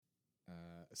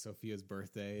Sophia's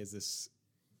birthday is this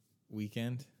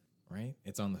weekend, right?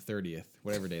 It's on the 30th,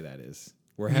 whatever day that is.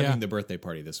 We're having the birthday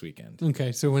party this weekend.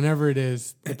 Okay, so whenever it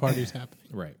is, the party's happening.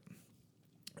 Right.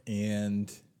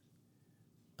 And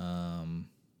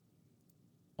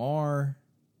our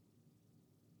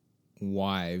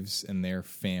wives and their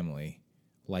family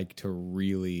like to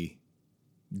really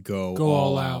go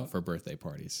all out for birthday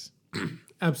parties.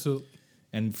 Absolutely.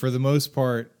 And for the most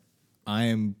part, I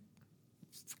am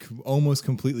almost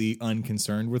completely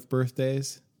unconcerned with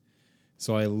birthdays.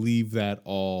 So I leave that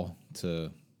all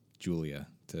to Julia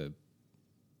to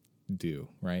do,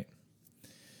 right?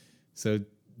 So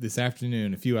this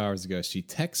afternoon, a few hours ago, she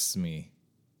texts me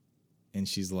and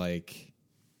she's like,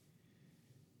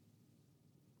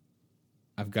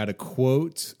 I've got a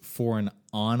quote for an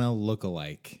Anna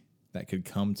lookalike that could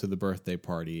come to the birthday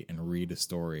party and read a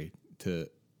story to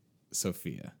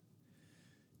Sophia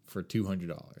for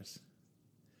 $200.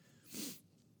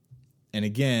 And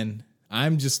again,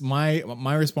 I'm just my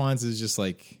response is just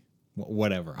like,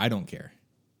 whatever. I don't care.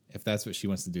 If that's what she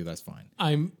wants to do, that's fine.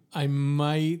 I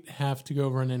might have to go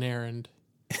run an errand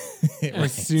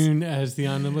as soon as the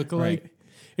Anna lookalike. Right.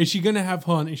 Is she gonna have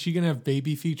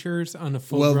baby features on a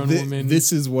full-grown woman?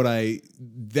 That's what I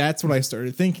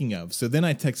started thinking of. So then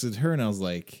I texted her and I was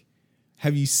like,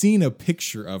 have you seen a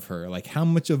picture of her? Like, how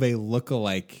much of a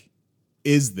lookalike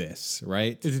is this,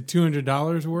 right? Is it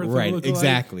 $200 worth? Right, of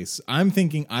exactly. So I'm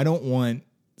thinking I don't want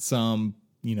some,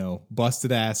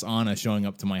 busted ass Anna showing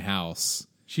up to my house.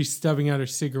 She's stubbing out her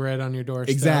cigarette on your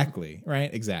doorstep. Exactly,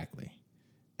 right? Exactly.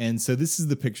 And so this is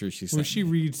the picture she sent. Where she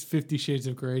reads 50 Shades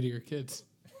of Grey to your kids.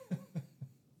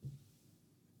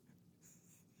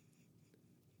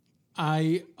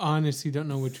 I honestly don't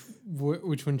know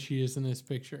which one she is in this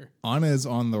picture. Anna is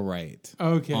on the right.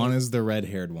 Okay. Anna's the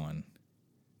red-haired one.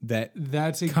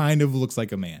 That's kind of looks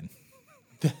like a man.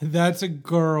 That's a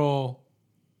girl.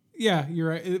 Yeah, you're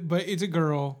right. But it's a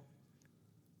girl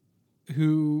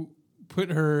who put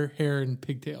her hair in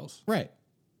pigtails. Right.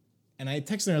 And I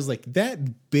texted her, I was like,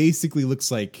 that basically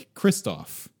looks like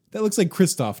Kristoff. That looks like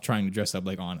Kristoff trying to dress up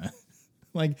like Anna.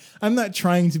 Like, I'm not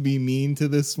trying to be mean to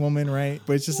this woman, right?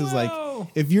 But it's just as like,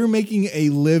 if you're making a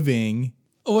living.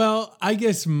 Well, I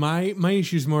guess my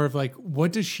issue is more of like,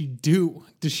 what does she do?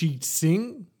 Does she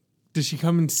sing? Does she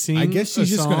come and sing? I guess she's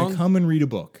just going to come and read a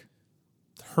book.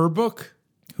 Her book?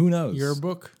 Who knows? Your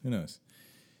book? Who knows?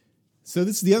 So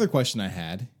this is the other question I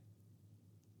had.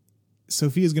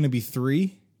 Sophia's going to be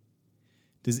 3.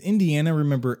 Does Indiana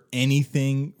remember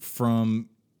anything from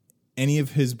any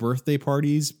of his birthday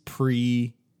parties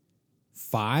pre-5,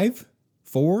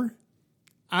 4?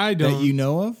 I don't. That you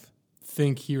know of?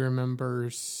 Think he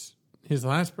remembers his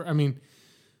last. I mean,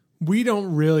 we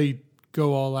don't really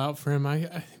go all out for him.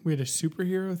 We had a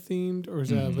superhero themed, or was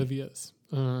that Olivia's?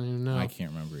 I don't even know. I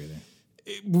can't remember either.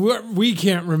 We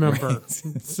can't remember. Right.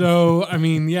 So, I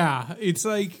mean, yeah, it's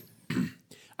like,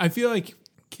 I feel like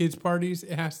kids' parties,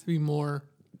 it has to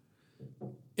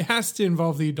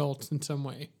involve the adults in some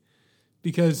way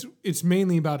because it's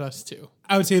mainly about us two.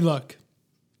 I would say, look,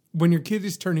 when your kid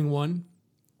is turning 1,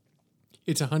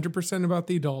 it's 100% about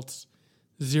the adults,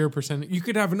 0%. You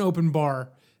could have an open bar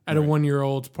at a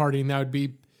 1-year-old's party and that would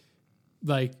be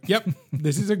like, yep,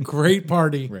 this is a great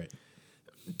party. Right.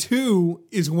 2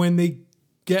 is when they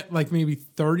get like maybe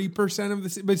 30% of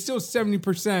this, but still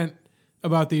 70%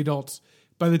 about the adults.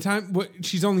 By the time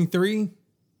she's only 3,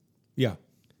 yeah,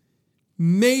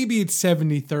 maybe it's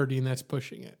 70-30, and that's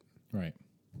pushing it. Right.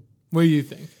 What do you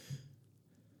think?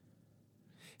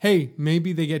 Hey,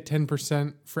 maybe they get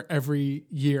 10% for every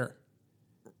year.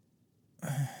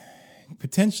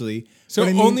 Potentially. So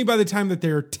only by the time that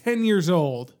they're 10 years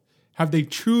old have they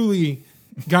truly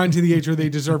gotten to the age where they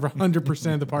deserve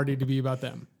 100% of the party to be about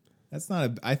them.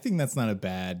 I think that's not a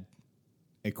bad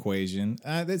equation.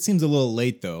 That seems a little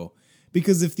late, though.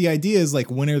 Because if the idea is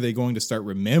like, when are they going to start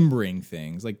remembering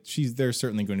things? Like, they're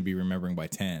certainly going to be remembering by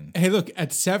 10. Hey, look,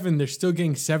 at 7, they're still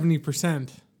getting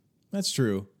 70%. That's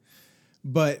true.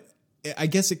 But I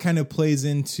guess it kind of plays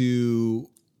into,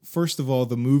 first of all,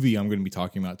 the movie I'm going to be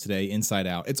talking about today, Inside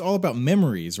Out. It's all about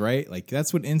memories, right? Like,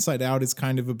 that's what Inside Out is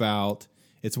kind of about.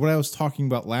 It's what I was talking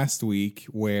about last week,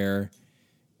 where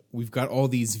we've got all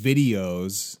these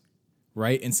videos,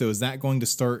 right? And so is that going to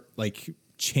start, like,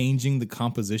 changing the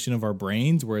composition of our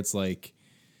brains where it's like,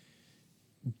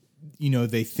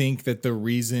 they think that the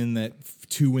reason that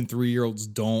 2 and 3-year-olds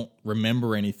don't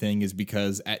remember anything is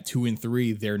because at 2 and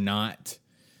 3, they're not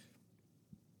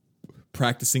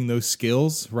practicing those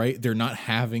skills, right? They're not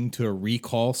having to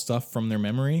recall stuff from their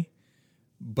memory.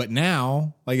 But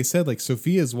now, like I said, like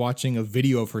Sophia's watching a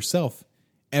video of herself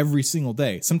every single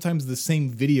day, sometimes the same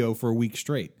video for a week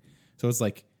straight. So it's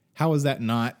like, how is that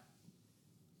not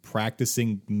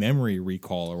practicing memory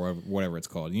recall or whatever it's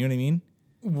called? You know what I mean?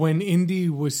 When Indy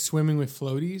was swimming with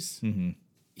floaties,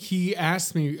 he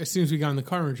asked me as soon as we got in the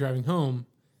car and we were driving home.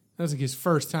 That was like his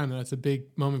first time. That's a big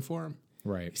moment for him.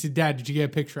 Right. He said, "Dad, did you get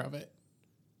a picture of it?"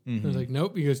 I was like,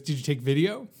 "Nope." He goes, "Did you take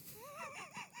video?"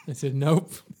 I said,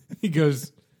 "Nope." He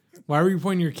goes, "Why were you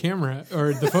pointing your camera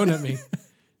or the phone at me?"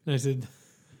 And I said,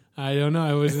 "I don't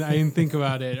know. I didn't think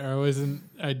about it, or I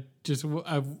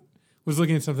was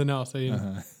looking at something else." I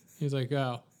didn't. He was like,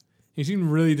 "Oh." He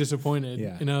seemed really disappointed.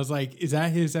 Yeah. And I was like, is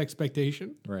that his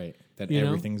expectation? Right. That You know?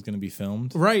 everything's going to be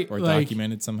filmed. Right. Or like,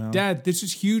 documented somehow. Dad, this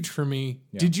is huge for me.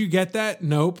 Yeah. Did you get that?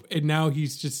 Nope. And now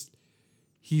he's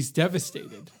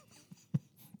devastated.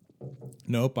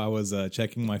 Nope. I was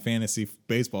checking my fantasy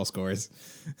baseball scores.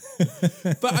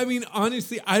 But I mean,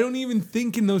 honestly, I don't even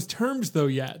think in those terms though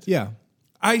yet. Yeah.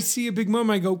 I see a big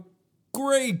moment. I go,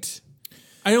 great.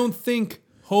 I don't think,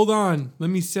 hold on, let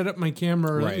me set up my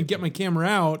camera or let me Right. get my camera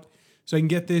out so I can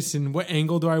get this, and what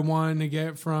angle do I want to get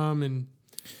it from, and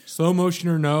slow motion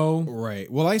or no.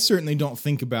 Right. Well, I certainly don't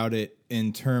think about it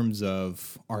in terms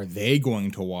of, are they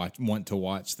going to want to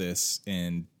watch this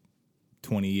in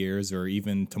 20 years or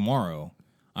even tomorrow?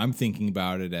 I'm thinking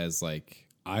about it as like,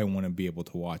 I want to be able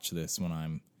to watch this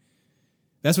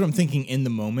that's what I'm thinking in the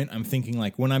moment. I'm thinking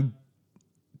like, when I'm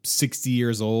 60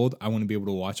 years old, I want to be able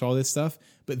to watch all this stuff.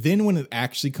 But then when it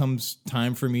actually comes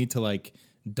time for me to like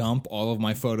dump all of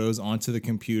my photos onto the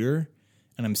computer,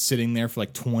 and I'm sitting there for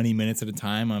like 20 minutes at a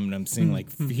time, I'm seeing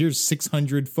like, here's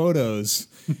 600 photos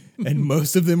and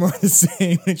most of them are the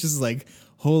same. It's just like,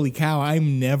 holy cow,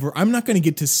 I'm not going to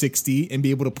get to 60 and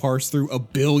be able to parse through 1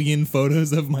 billion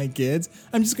photos of my kids.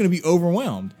 I'm just going to be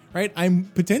overwhelmed, right? I'm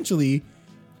potentially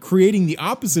creating the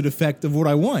opposite effect of what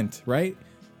I want, right?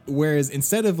 Whereas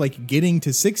instead of like getting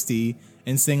to 60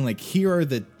 and saying like, here are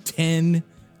the 10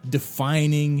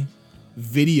 defining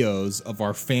videos of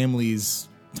our family's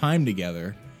time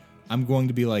together, I'm going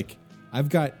to be like, I've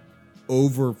got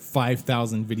over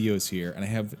 5,000 videos here and I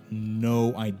have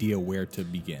no idea where to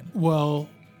begin. Well,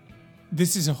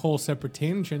 this is a whole separate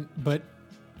tangent, but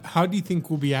how do you think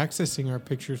we'll be accessing our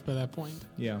pictures by that point?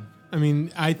 Yeah. I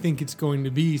mean, I think it's going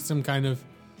to be some kind of,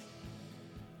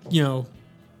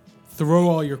 throw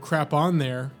all your crap on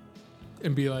there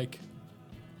and be like,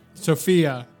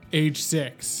 Sophia, age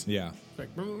 6. Yeah. Like,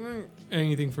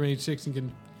 anything from age 6 you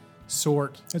can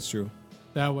sort That's true.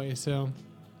 that way. So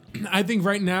I think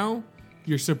right now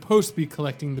you're supposed to be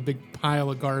collecting the big pile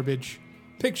of garbage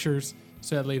pictures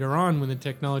so that later on when the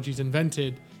technology's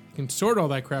invented, it can sort all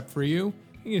that crap for you.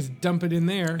 You can just dump it in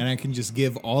there. And I can just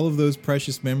give all of those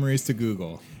precious memories to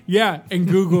Google. Yeah, and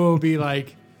Google will be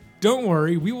like, don't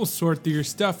worry, we will sort through your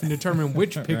stuff and determine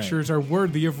which Right. pictures are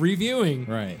worthy of reviewing.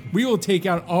 Right. We will take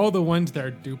out all the ones that are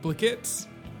duplicates.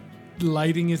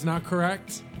 Lighting is not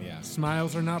correct. Yeah.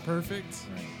 Smiles are not perfect.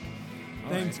 Right.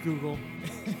 Thanks, Google.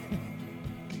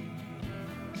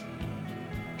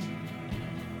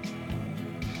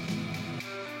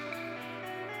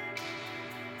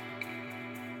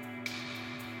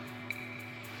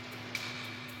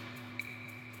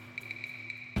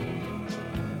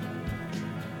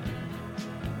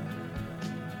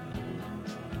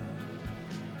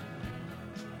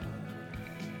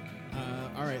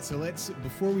 All right, so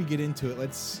before we get into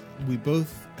it, we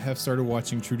both have started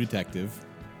watching True Detective.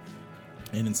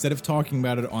 And instead of talking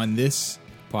about it on this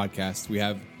podcast,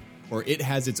 it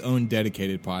has its own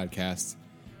dedicated podcast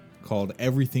called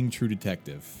Everything True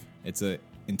Detective. It's a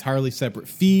entirely separate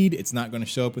feed. It's not going to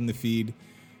show up in the feed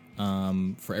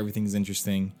for Everything's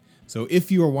Interesting. So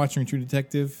if you are watching True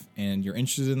Detective and you're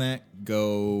interested in that,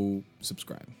 go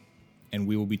subscribe. And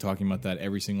we will be talking about that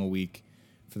every single week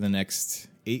for the next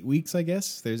 8 weeks, I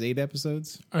guess. There's 8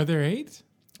 episodes. Are there 8?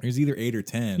 There's either 8 or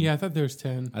 10. Yeah, I thought there was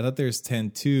 10. I thought there's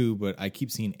 10 too, but I keep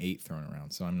seeing 8 thrown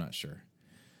around, so I'm not sure.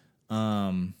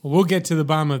 Well, we'll get to the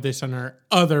bottom of this on our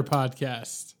other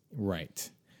podcast.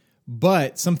 Right.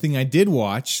 But something I did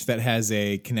watch that has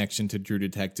a connection to True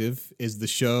Detective is the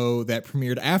show that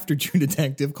premiered after True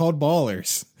Detective called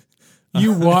Ballers.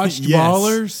 You watched Yes.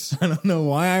 Ballers? I don't know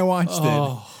why I watched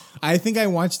it. I think I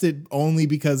watched it only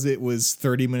because it was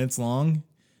 30 minutes long.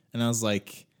 And I was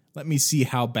like, let me see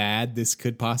how bad this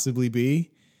could possibly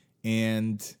be.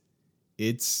 And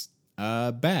it's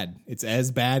bad. It's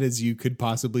as bad as you could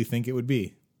possibly think it would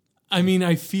be. I mean,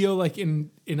 I feel like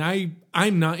I'm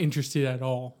not interested at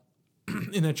all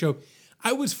in that show.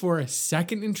 I was for a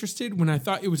second interested when I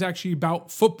thought it was actually about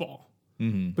football.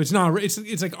 Mm-hmm. But it's not.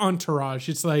 It's like Entourage.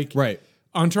 It's like Right.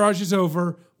 Entourage is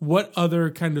over. What other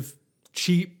kind of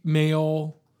cheap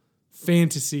male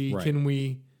fantasy Right. can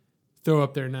we throw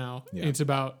up there now? Yeah. It's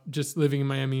about just living in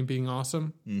Miami and being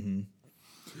awesome.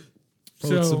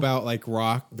 Well, it's about like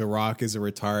Rock. The Rock is a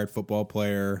retired football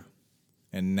player,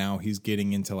 and now he's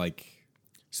getting into like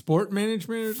sport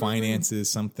management or something? finances,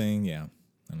 something. Yeah,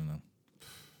 I don't know.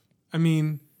 I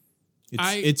mean,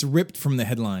 It's ripped from the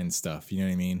headline stuff. You know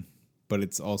what I mean? But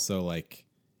it's also like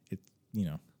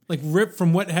like ripped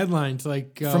from what headlines?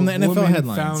 Like From the NFL woman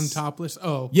headlines. found topless.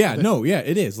 Oh, yeah, no, yeah,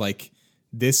 it is like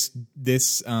this.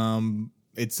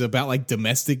 It's about like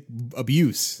domestic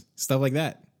abuse, stuff like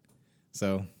that.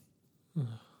 So,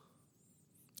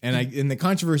 and the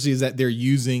controversy is that they're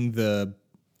using the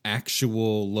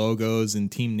actual logos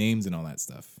and team names and all that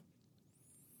stuff,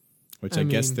 which I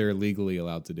guess mean, they're legally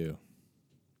allowed to do.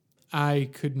 I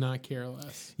could not care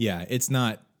less. Yeah, it's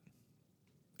not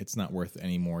worth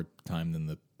any more time than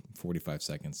the 45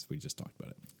 seconds we just talked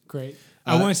about it. Great.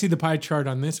 I want to see the pie chart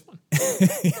on this one.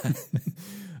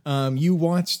 You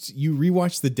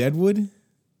rewatched the Deadwood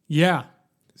Yeah.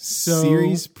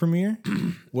 series premiere?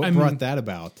 What brought that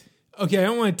about? Okay, I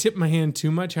don't want to tip my hand too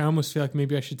much. I almost feel like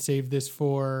maybe I should save this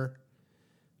for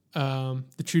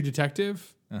the True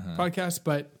Detective podcast,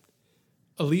 but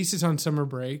Elise is on summer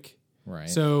break. Right.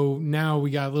 So now we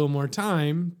got a little more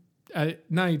time at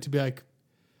night to be like,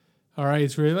 all right,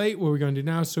 it's really late. What are we going to do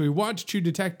now? So we watched True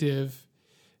Detective.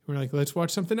 We're like, let's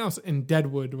watch something else. And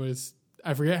Deadwood was,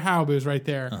 I forget how, but it was right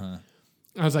there.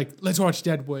 I was like, let's watch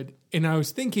Deadwood. And I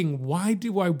was thinking, why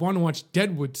do I want to watch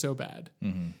Deadwood so bad?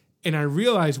 And I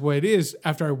realized what it is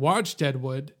after I watched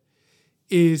Deadwood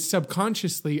is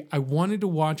subconsciously I wanted to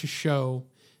watch a show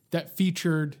that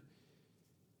featured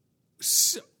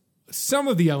some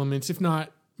of the elements, if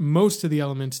not most of the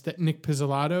elements that Nick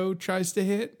Pizzolatto tries to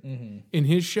hit in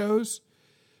his shows,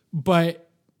 but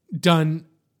done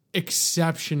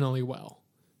exceptionally well.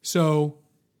 So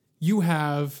you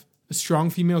have a strong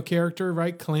female character,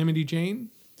 right? Calamity Jane.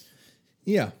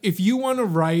 Yeah. If you want to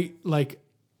write like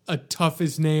a tough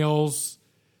as nails,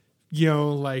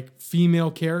 like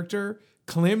female character,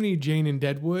 Calamity Jane in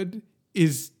Deadwood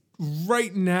is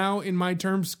right now, in my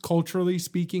terms, culturally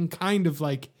speaking, kind of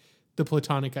like the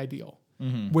platonic ideal.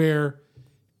 Where,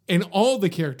 and all the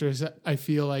characters I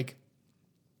feel like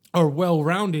are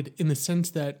well-rounded in the sense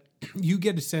that you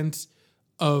get a sense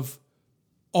of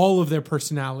all of their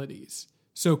personalities.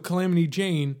 So Calamity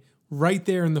Jane, right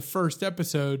there in the first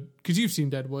episode, because you've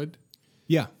seen Deadwood.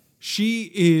 Yeah.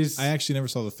 She is... I actually never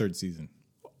saw the third season.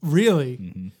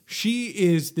 Really? She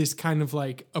is this kind of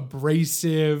like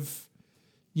abrasive,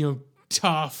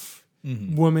 tough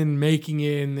woman making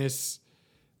it in this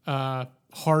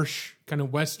harsh kind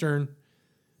of Western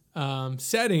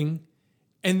setting.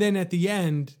 And then at the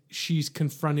end, she's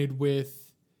confronted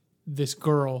with this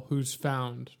girl who's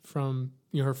found from,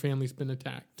 her family's been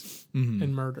attacked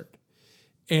and murdered.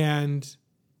 And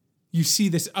you see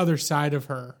this other side of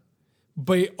her,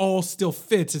 but it all still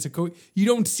fits. You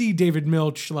don't see David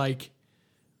Milch like,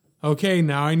 okay,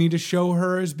 now I need to show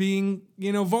her as being,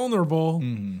 vulnerable.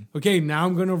 Okay, now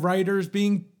I'm going to write her as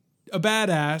being a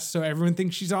badass so everyone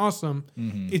thinks she's awesome.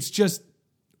 It's just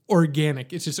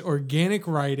organic. It's just organic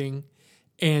writing.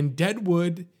 And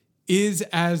Deadwood is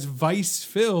as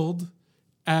vice-filled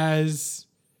as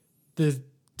the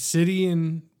city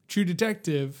in True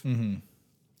Detective,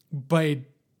 but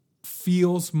it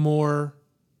feels more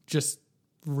just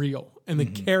real. And the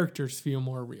characters feel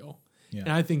more real. Yeah.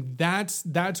 And I think that's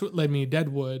what led me to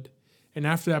Deadwood. And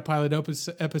after that pilot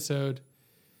episode...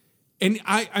 And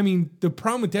I mean, the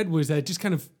problem with Deadwood is that it just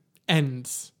kind of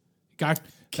ends. It got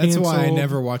canceled. That's why I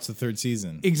never watched the third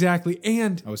season. Exactly.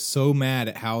 And I was so mad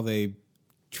at how they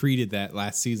treated that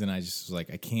last season. I just was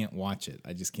like, I can't watch it.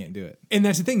 I just can't do it. And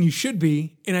that's the thing. You should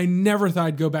be. And I never thought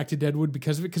I'd go back to Deadwood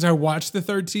because of it. Because I watched the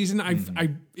third season. I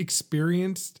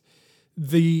experienced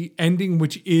the ending,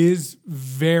 which is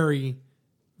very,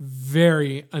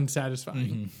 very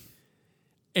unsatisfying.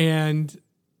 And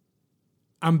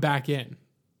I'm back in.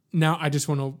 Now I just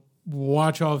want to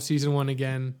watch all of season 1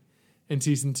 again and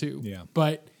season 2. Yeah.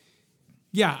 But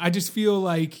yeah, I just feel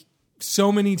like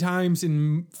so many times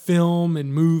in film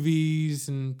and movies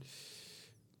are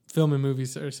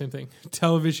the same thing.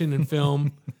 Television and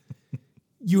film.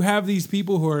 You have these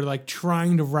people who are like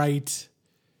trying to write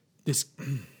this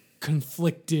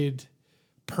conflicted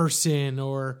person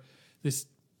or this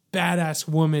badass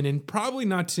woman, and probably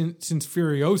not since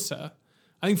Furiosa.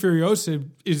 I think Furiosa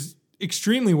is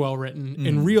extremely well written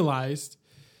and realized.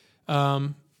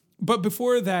 But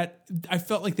before that, I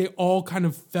felt like they all kind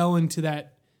of fell into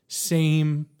that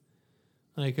same,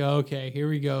 like, okay, here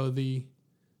we go. The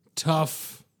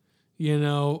tough,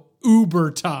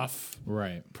 uber tough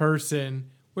right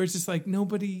person, where it's just like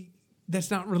nobody that's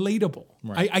not relatable.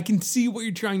 Right. I can see what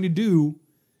you're trying to do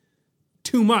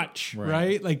too much,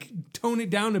 right? Like tone it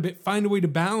down a bit, find a way to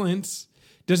balance.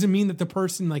 Doesn't mean that the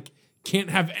person like can't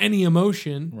have any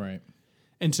emotion. Right.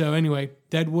 And so anyway,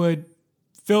 Deadwood,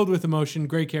 filled with emotion,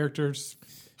 great characters.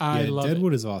 I love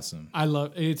Deadwood it. is awesome. I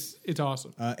love it. It's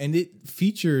awesome. And it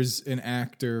features an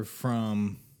actor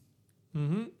from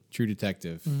True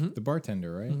Detective, the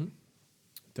bartender,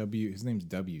 right? His name's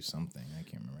W something. I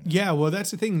can't remember. Yeah, well,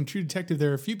 that's the thing. In True Detective,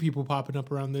 there are a few people popping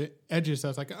up around the edges. I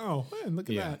was like, oh, man, look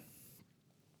at that.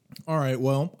 All right.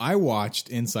 Well, I watched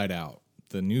Inside Out,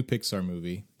 the new Pixar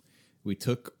movie. We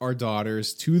took our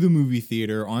daughters to the movie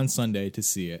theater on Sunday to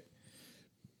see it.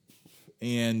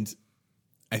 And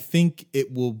I think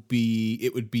it would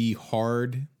be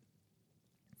hard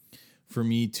for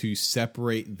me to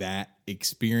separate that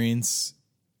experience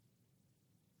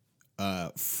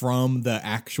from the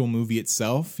actual movie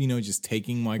itself. You know, just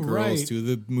taking my girls to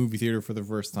the movie theater for the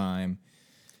first time.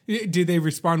 Did they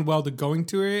respond well to going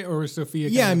to it, or was Sophia?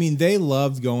 Yeah, I mean, they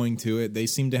loved going to it. They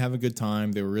seemed to have a good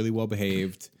time. They were really well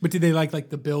behaved. But did they like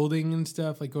the building and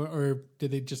stuff, like, or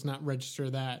did they just not register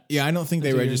that? Yeah, I don't think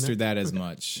they registered that as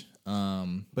much.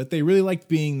 But they really liked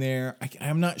being there.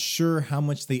 I'm not sure how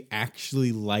much they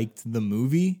actually liked the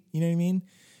movie. You know what I mean?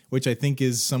 Which I think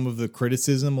is some of the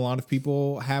criticism a lot of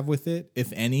people have with it,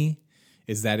 if any,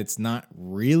 is that it's not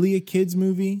really a kid's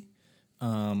movie.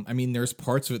 I mean, there's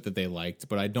parts of it that they liked,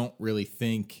 but I don't really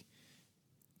think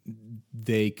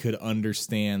they could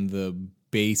understand the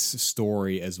base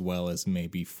story as well as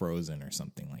maybe Frozen or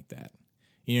something like that.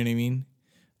 You know what I mean?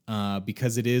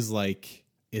 Because it is like,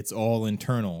 it's all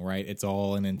internal, right? It's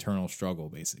all an internal struggle,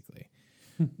 basically.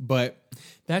 But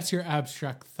that's your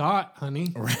abstract thought,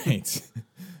 honey. Right.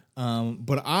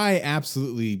 But I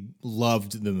absolutely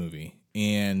loved the movie.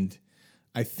 And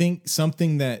I think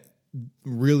something that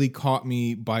really caught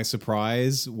me by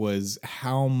surprise was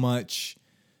how much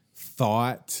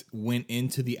thought went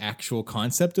into the actual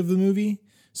concept of the movie.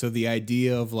 So the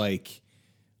idea of like,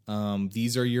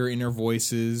 these are your inner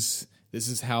voices. This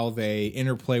is how they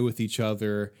interplay with each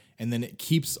other. And then it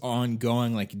keeps on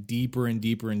going like deeper and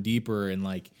deeper and deeper. And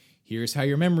like, here's how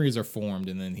your memories are formed.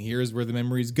 And then here's where the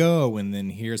memories go. And then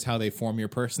here's how they form your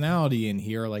personality. And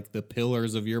here are like the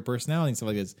pillars of your personality and stuff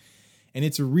like this. And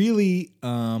it's really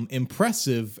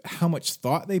impressive how much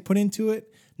thought they put into it.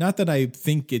 Not that I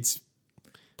think it's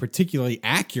particularly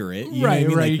accurate. You know what I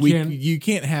mean? Right. Like you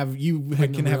can have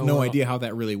no idea how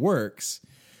that really works.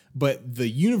 But the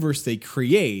universe they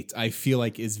create, I feel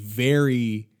like, is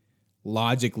very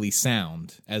logically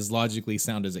sound as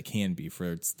it can be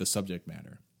for the subject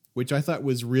matter, which I thought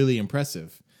was really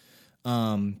impressive.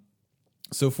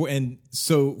 So for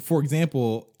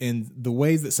example, in the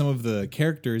ways that some of the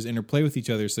characters interplay with each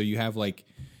other, so you have like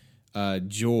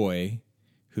Joy,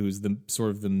 who's the sort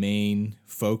of the main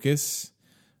focus,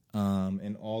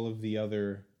 and all of the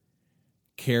other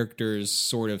characters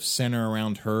sort of center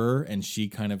around her, and she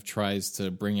kind of tries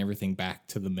to bring everything back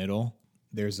to the middle.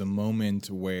 There's a moment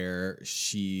where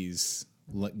she's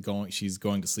going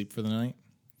to sleep for the night,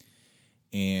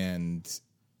 and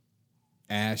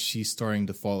as she's starting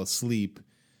to fall asleep,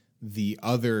 the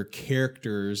other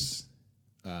characters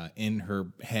in her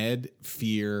head,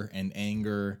 fear and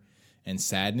anger and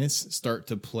sadness, start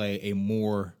to play a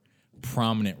more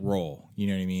prominent role. You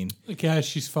know what I mean? Like as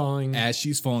she's falling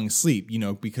asleep, you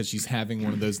know, because she's having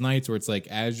one of those nights where it's like,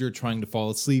 as you're trying to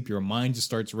fall asleep, your mind just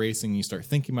starts racing and you start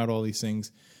thinking about all these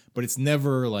things, but it's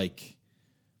never like,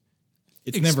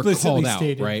 it's never called out,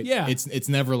 stated. Right? Yeah. It's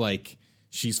never like,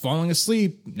 she's falling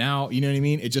asleep now, you know what I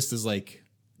mean? It just is like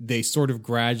they sort of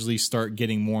gradually start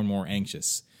getting more and more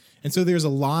anxious. And so there's a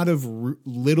lot of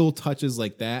little touches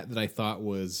like that I thought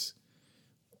was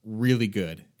really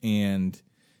good. And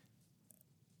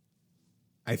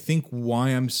I think why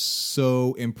I'm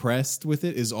so impressed with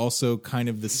it is also kind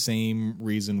of the same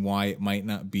reason why it might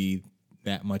not be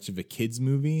that much of a kid's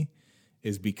movie,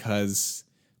 is because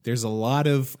there's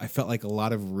I felt like a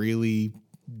lot of really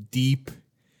deep,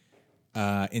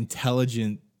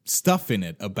 intelligent stuff in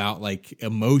it about like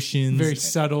emotions, very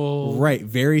subtle, right?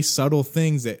 Very subtle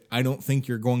things that I don't think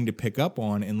you're going to pick up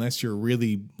on unless you're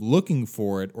really looking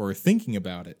for it or thinking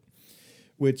about it.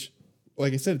 Which,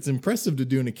 like I said, it's impressive to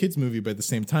do in a kids movie, but at the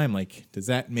same time, like, does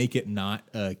that make it not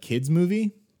a kids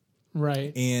movie?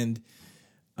 Right. And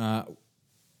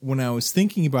when I was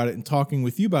thinking about it and talking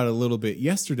with you about it a little bit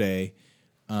yesterday,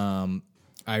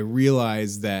 I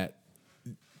realized that,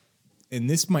 and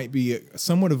this might be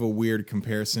somewhat of a weird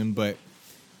comparison, but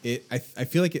I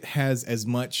feel like it has as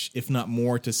much, if not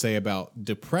more, to say about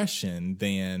depression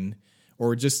than,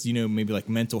 or just, you know, maybe like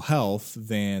mental health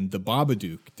than The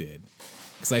Babadook did.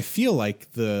 because I feel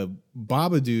like the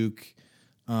Babadook,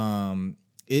 the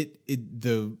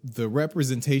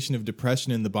representation of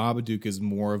depression in the Babadook is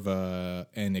more of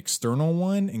an external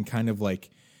one, and kind of like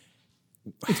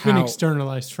it's been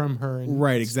externalized from her,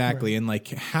 right? Exactly, right. And like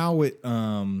how it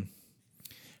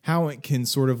can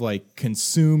sort of like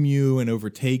consume you and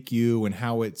overtake you, and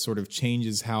how it sort of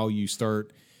changes how you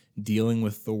start dealing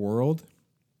with the world.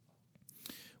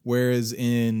 Whereas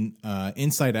in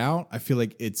Inside Out, I feel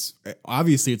like it's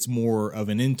more of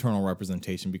an internal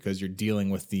representation because you're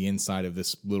dealing with the inside of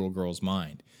this little girl's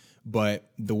mind. But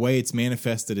the way it's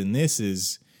manifested in this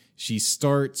is she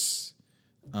starts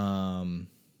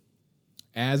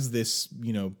as this,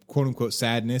 quote unquote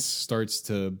sadness starts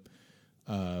to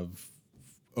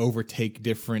overtake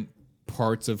different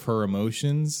parts of her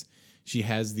emotions. She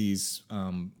has these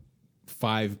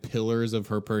 5 pillars of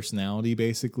her personality,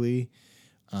 basically.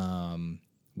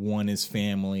 One is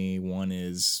family, one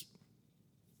is,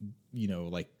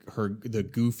 like the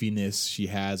goofiness she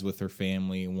has with her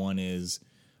family. One is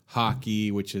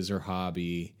hockey, which is her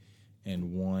hobby.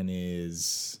 And one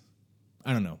is,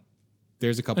 I don't know.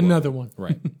 There's a couple. Another one.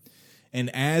 Right. And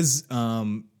as,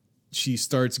 she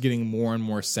starts getting more and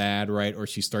more sad, right? Or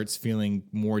she starts feeling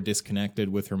more disconnected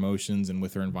with her emotions and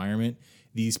with her environment.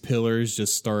 These pillars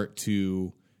just start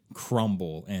to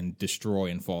crumble and destroy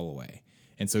and fall away.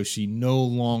 And so she no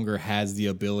longer has the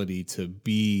ability to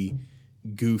be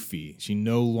goofy. She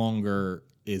no longer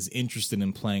is interested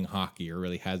in playing hockey or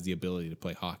really has the ability to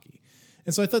play hockey.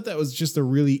 And so I thought that was just a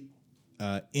really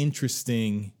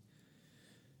interesting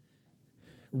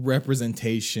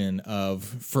representation of,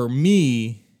 for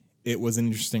me, it was an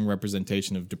interesting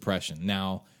representation of depression.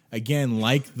 Now, again,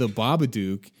 like the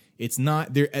Babadook, it's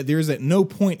not there. There's at no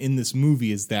point in this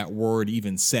movie is that word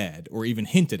even said or even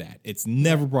hinted at. It's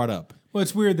never brought up. Well,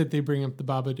 it's weird that they bring up the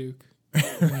Babadook.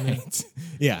 Right.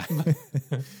 Yeah.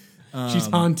 She's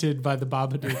haunted by the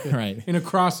Babadook right. in a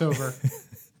crossover.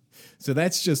 So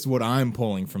that's just what I'm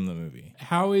pulling from the movie.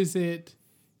 How is it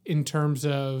in terms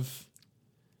of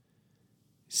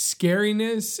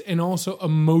scariness and also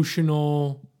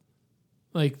emotional?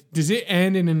 Like, does it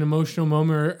end in an emotional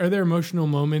moment, or are there emotional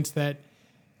moments that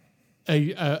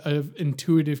a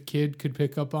intuitive kid could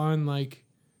pick up on? Like,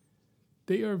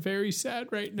 they are very sad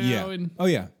right now. Yeah. And oh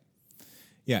yeah.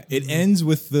 Yeah. It ends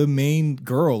with the main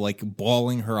girl like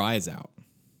bawling her eyes out,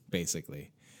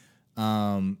 basically.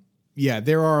 Yeah,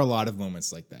 there are a lot of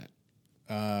moments like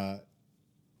that.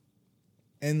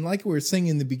 And like we were saying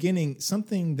in the beginning,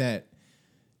 something that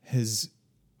has,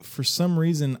 for some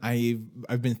reason,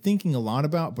 I've been thinking a lot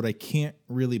about, but I can't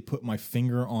really put my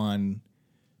finger on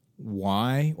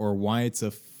why it's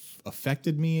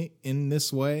affected me in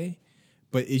this way.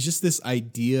 But it's just this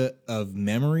idea of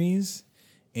memories,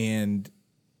 and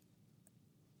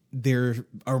there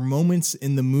are moments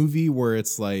in the movie where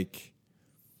it's like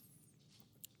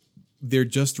they're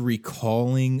just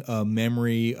recalling a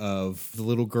memory of the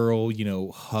little girl,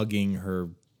 hugging her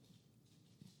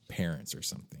parents or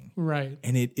something. Right.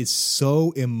 And it is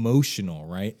so emotional,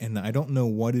 right? And I don't know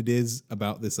what it is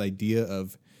about this idea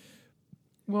of...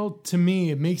 Well, to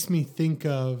me, it makes me think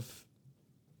of...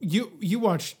 You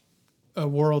watched A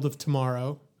World of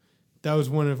Tomorrow. That was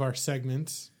one of our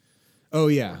segments. Oh,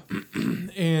 yeah.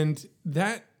 And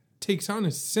that takes on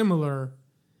a similar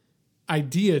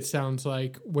idea, it sounds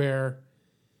like, where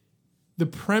the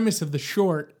premise of the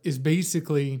short is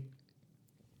basically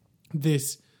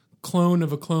this clone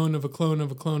of a clone of a clone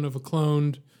of a clone of a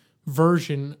cloned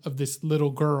version of this little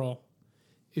girl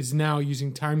is now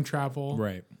using time travel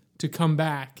right. to come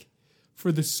back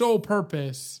for the sole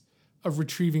purpose of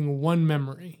retrieving one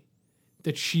memory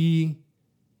that she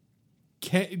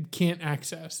can't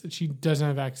access, that she doesn't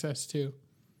have access to.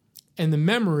 And the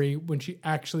memory, when she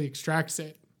actually extracts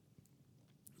it,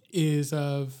 is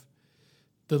of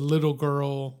the little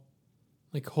girl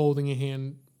like holding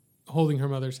her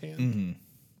mother's hand, mm-hmm.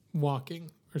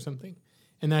 walking or something.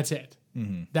 And that's it.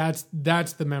 Mm-hmm.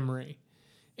 That's the memory.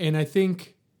 And I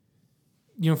think,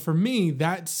 for me,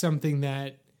 that's something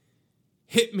that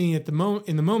hit me at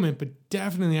in the moment, but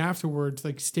definitely afterwards,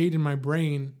 like stayed in my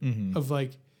brain mm-hmm. of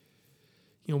like,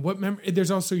 what memory.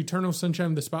 There's also Eternal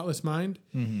Sunshine of the Spotless Mind.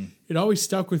 Mm-hmm. It always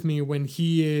stuck with me when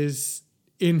he is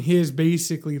in his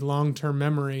basically long-term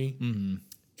memory, mm-hmm.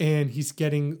 and he's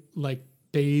getting like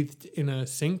bathed in a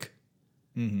sink.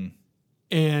 Mm-hmm.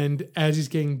 And as he's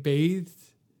getting bathed,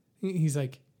 he's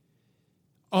like,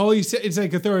 all he said, it's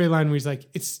like a throwaway line where he's like,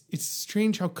 it's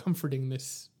strange how comforting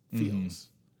this feels.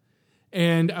 Mm-hmm.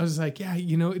 And I was like, yeah,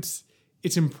 it's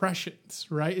impressions,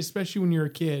 right? Especially when you're a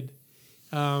kid.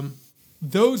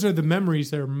 Those are the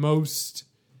memories that are most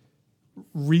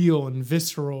real and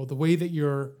visceral, the way that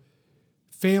your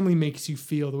family makes you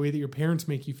feel, the way that your parents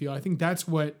make you feel. I think that's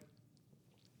what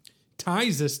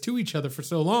ties us to each other for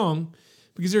so long,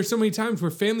 because there are so many times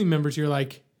where family members, you're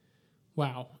like,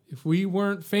 wow, if we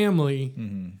weren't family,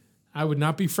 I would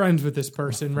not be friends with this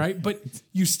person, right? But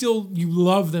you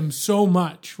love them so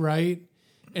much, right?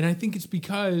 And I think it's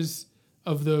because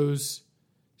of those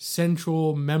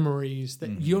central memories that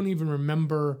you don't even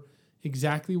remember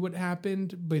exactly what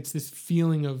happened, but it's this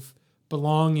feeling of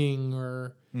belonging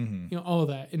or all of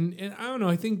that. And I don't know,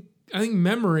 I think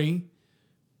memory,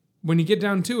 when you get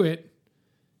down to it,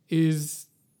 is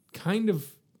kind of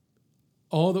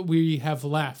all that we have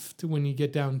left when you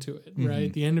get down to it, right?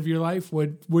 At the end of your life,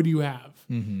 what do you have?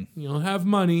 You don't have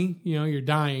money, you're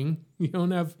dying. You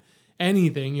don't have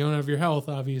anything. You don't have your health,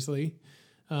 obviously,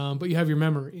 but you have your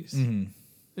memories.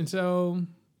 And so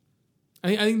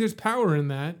I think there's power in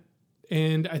that.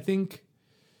 And I think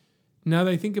now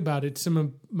that I think about it, some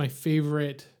of my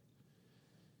favorite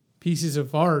pieces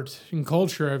of art and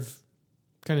culture have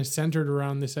kind of centered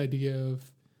around this idea of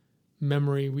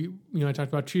memory. I talked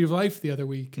about Tree of Life the other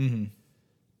week.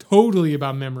 Totally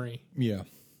about memory. Yeah.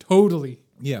 Totally.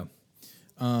 Yeah.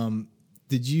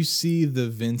 Did you see the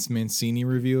Vince Mancini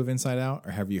review of Inside Out,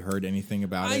 or have you heard anything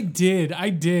about it? I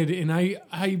did. And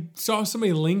I saw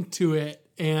somebody link to it,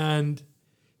 and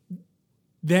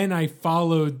then I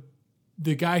followed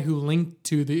the guy who linked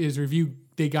to his review.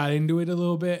 They got into it a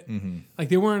little bit. Like,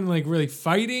 they weren't like really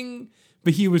fighting,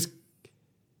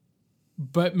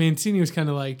 but Mancini was kind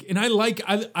of like, and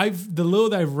I've the little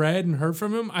that I've read and heard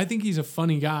from him, I think he's a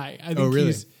funny guy. I think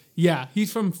really?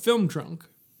 He's from Film Drunk.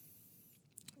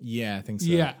 Yeah, I think so.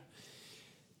 Yeah.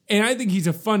 And I think he's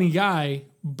a funny guy,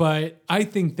 but I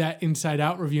think that Inside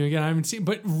Out review, again, I haven't seen,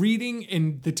 but reading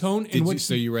and the tone and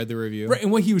so you read the review? Right,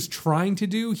 and what he was trying to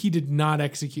do, he did not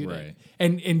execute it.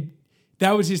 And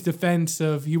that was his defense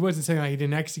of, he wasn't saying like he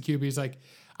didn't execute, but he's like,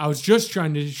 I was just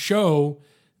trying to show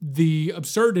the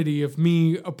absurdity of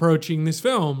me approaching this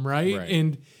film, right?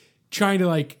 And trying to,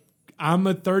 like, I'm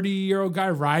a 30-year-old guy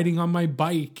riding on my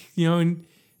bike, and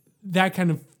that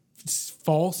kind of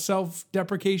false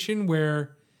self-deprecation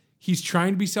where he's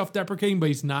trying to be self-deprecating, but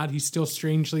he's not. He's still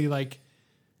strangely, like,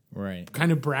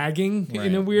 kind of bragging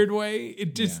in a weird way.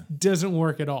 It just doesn't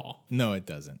work at all. No, it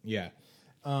doesn't. Yeah.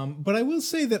 But I will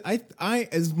say that I,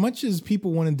 as much as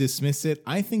people want to dismiss it,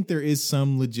 I think there is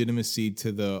some legitimacy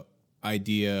to the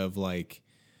idea of, like,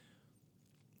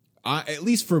 at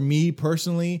least for me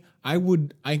personally,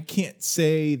 I can't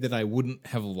say that I wouldn't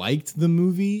have liked the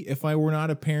movie if I were not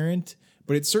a parent,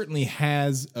 but it certainly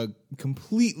has a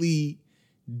completely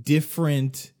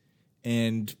different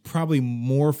and probably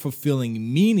more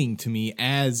fulfilling meaning to me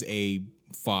as a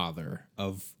father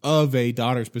of a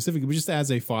daughter specifically, but just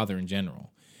as a father in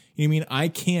general. You know what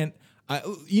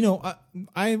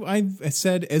I mean? I've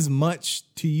said as much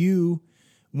to you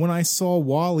when I saw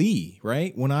Wall-E,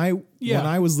 right? When I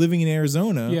was living in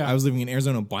Arizona, I was living in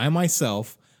Arizona by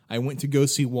myself. I went to go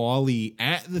see Wall-E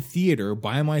at the theater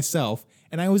by myself,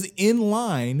 and I was in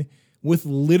line with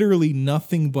literally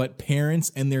nothing but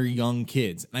parents and their young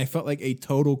kids. And I felt like a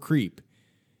total creep.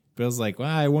 But I was like,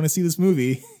 wow, I want to see this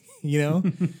movie,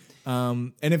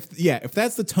 And if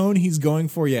that's the tone he's going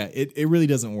for, it really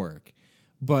doesn't work.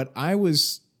 But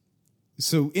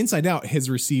so Inside Out has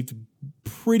received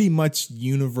pretty much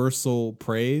universal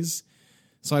praise.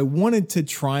 So I wanted to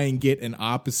try and get an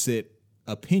opposite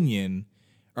opinion.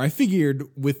 Or I figured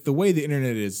with the way the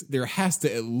internet is, there has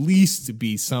to at least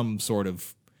be some sort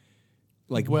of,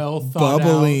 like,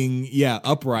 bubbling,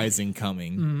 uprising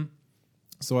coming.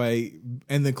 So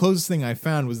and the closest thing I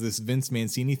found was this Vince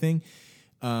Mancini thing,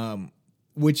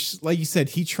 which, like you said,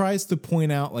 he tries to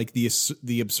point out, like,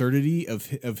 the absurdity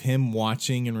of him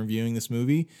watching and reviewing this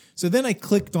movie. So then I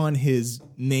clicked on his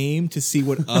name to see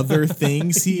what other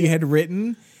things he had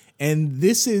written, and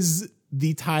this is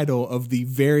the title of the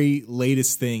very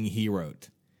latest thing he wrote.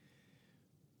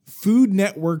 Food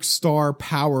Network Star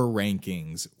Power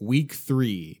Rankings, Week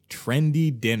 3,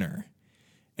 Trendy Dinner.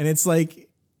 And it's like,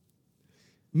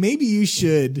 maybe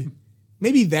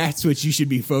that's what you should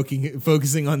be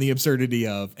focusing on the absurdity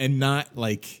of, and not,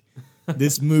 like,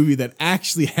 this movie that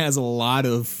actually has a lot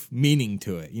of meaning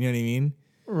to it. You know what I mean?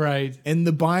 Right. And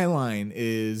the byline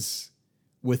is,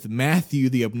 with Matthew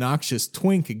the obnoxious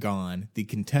twink gone, the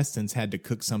contestants had to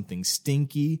cook something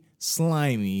stinky,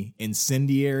 slimy,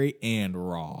 incendiary, and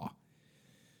raw.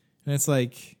 And it's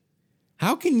like,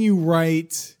 how can you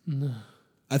write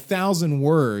 1,000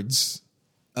 words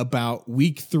about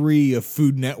Week 3 of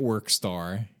Food Network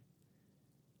Star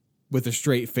with a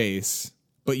straight face,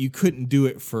 but you couldn't do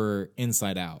it for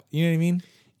Inside Out? You know what I mean?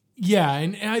 Yeah,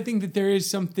 and I think that there is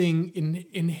something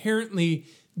inherently.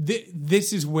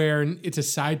 This is where, and it's a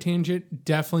side tangent,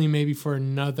 definitely maybe for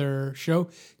another show,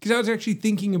 because I was actually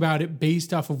thinking about it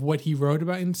based off of what he wrote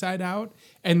about Inside Out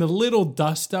and the little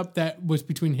dust up that was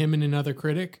between him and another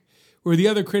critic, where the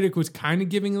other critic was kind of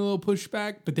giving a little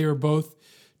pushback, but they were both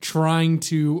trying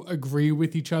to agree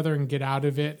with each other and get out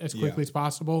of it as quickly as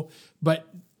possible. But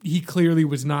he clearly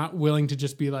was not willing to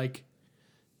just be like,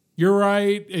 you're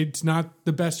right, it's not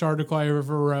the best article I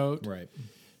ever wrote. Right.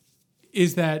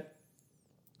 Is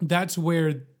that's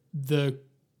where the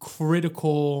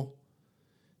critical,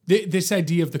 this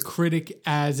idea of the critic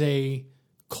as a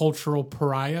cultural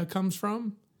pariah comes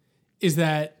from, is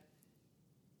that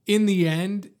in the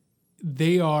end,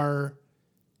 they are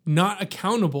not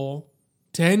accountable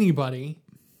to anybody,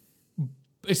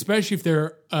 especially if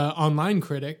they're an online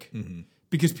critic,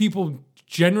 because people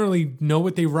generally know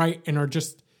what they write and are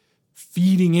just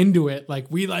feeding into it. Like,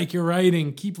 we like your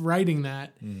writing, keep writing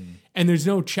that. And there's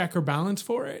no check or balance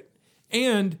for it.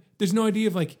 And there's no idea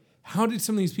of like, how did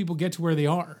some of these people get to where they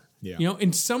are? Yeah. You know,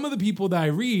 and some of the people that I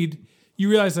read, you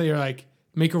realize that you're like,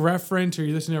 make a reference or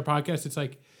you listen to their podcast. It's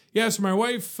like, yeah, so my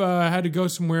wife had to go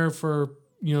somewhere for,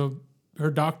 you know, her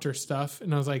doctor stuff.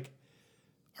 And I was like,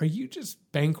 are you just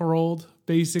bankrolled,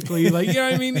 basically? Like, you know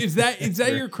what I mean? Is that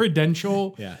your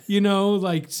credential? Yeah. You know,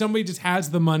 like somebody just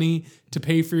has the money to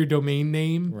pay for your domain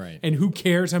name. Right. And who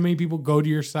cares how many people go to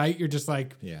your site? You're just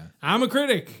like, Yeah. I'm a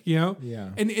critic, you know? Yeah.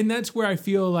 And that's where I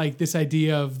feel like this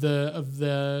idea of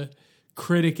the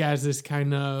critic as this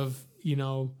kind of, you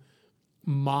know,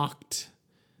 mocked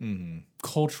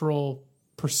cultural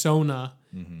persona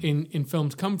in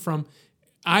films come from.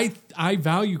 I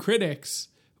value critics,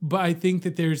 but I think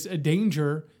that there's a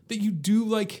danger that you do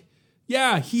like,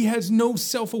 yeah, he has no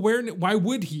self-awareness. Why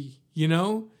would he, you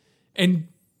know? And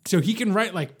so he can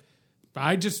write like,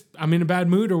 I'm in a bad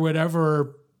mood or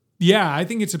whatever. Yeah, I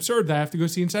think it's absurd that I have to go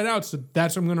see Inside Out. So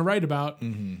that's what I'm going to write about.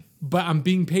 But I'm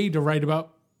being paid to write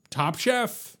about Top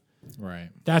Chef. Right.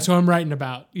 That's what I'm writing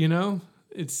about, you know?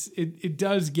 It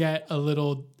does get a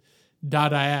little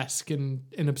Dada-esque and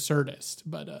absurdist,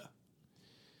 but what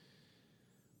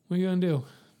are you going to do?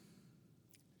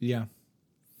 Yeah.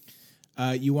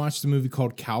 You watched a movie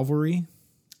called Calvary?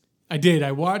 I did.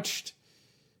 I watched.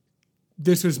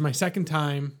 This was my second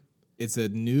time. It's a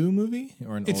new movie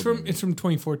or an old movie? It's from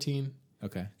 2014.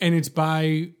 Okay. And it's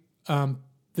by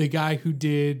the guy who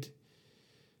did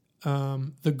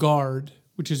The Guard,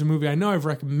 which is a movie I know I've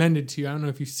recommended to you. I don't know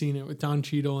if you've seen it, with Don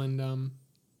Cheadle and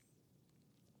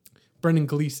Brendan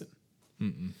Gleeson.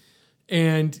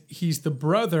 And he's the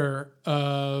brother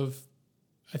of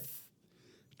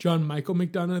John Michael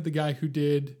McDonough, the guy who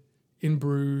did In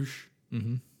Bruges,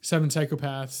 Seven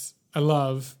Psychopaths, I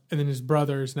love. And then his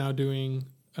brother is now doing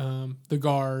The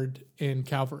Guard and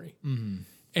Calvary.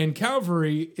 And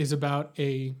Calvary is about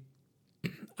a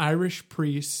Irish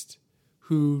priest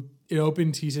who, it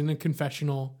opens, he's in a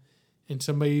confessional, and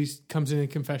somebody comes in a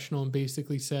confessional and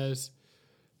basically says,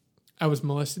 I was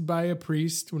molested by a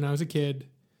priest when I was a kid.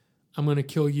 I'm going to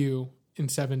kill you in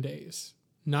 7 days.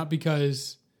 Not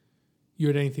because you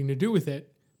had anything to do with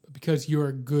it, but because you're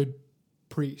a good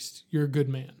priest. You're a good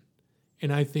man.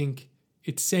 And I think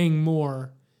it's saying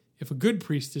more if a good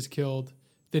priest is killed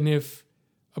than if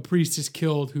a priest is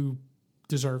killed who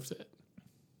deserves it.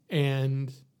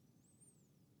 And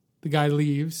the guy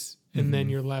leaves, and then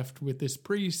you're left with this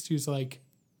priest who's like,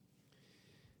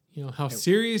 you know, how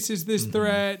serious is this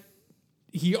threat?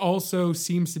 He also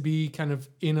seems to be kind of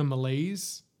in a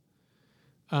malaise,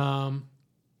 kind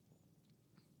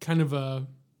of a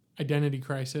identity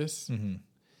crisis. And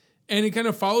it kind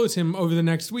of follows him over the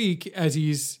next week as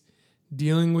he's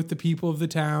dealing with the people of the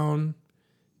town,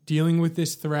 dealing with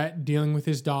this threat, dealing with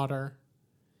his daughter.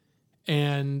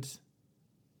 And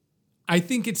I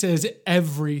think it says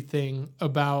everything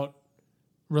about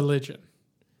religion.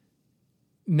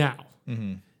 Now,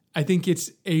 I think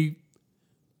it's a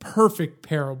perfect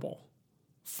parable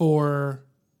for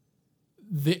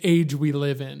the age we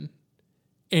live in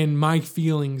and my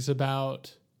feelings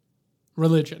about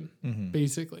religion,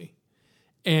 basically.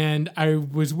 And I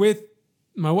was with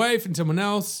my wife and someone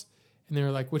else, and they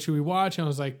were like, what should we watch? And I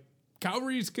was like,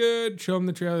 Calvary's good. Show them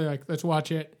the trailer. They're like, let's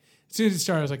watch it. As soon as it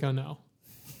started, I was like, oh no,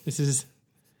 this is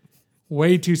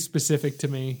way too specific to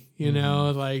me. You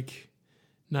know, like,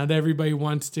 not everybody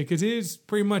wants to, because it is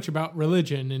pretty much about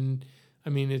religion. And I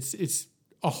mean, it's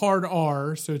a hard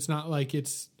R, so it's not like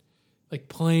it's like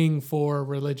playing for a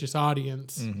religious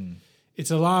audience.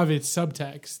 It's a lot of it's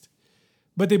subtext.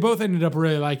 But they both ended up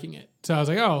really liking it. So I was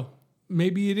like, oh,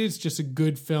 maybe it is just a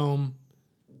good film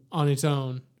on its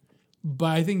own.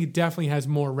 but I think it definitely has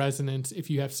more resonance if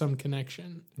you have some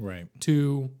connection Right.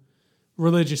 to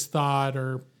religious thought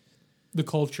or the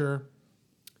culture.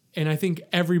 And I think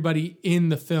everybody in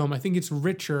the film, I think it's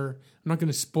richer. I'm not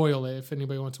going to spoil it if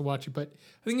anybody wants to watch it, but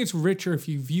I think it's richer if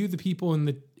you view the people in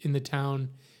the town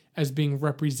as being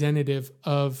representative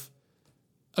of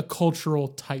a cultural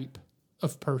type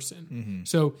of person. Mm-hmm.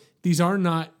 So these are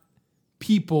not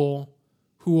people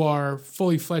who are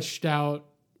fully fleshed out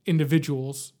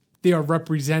individuals. They are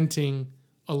representing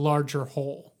a larger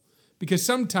whole. Because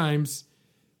sometimes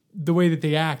the way that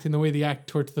they act and the way they act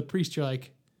towards the priest, you're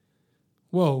like,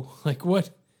 whoa, like what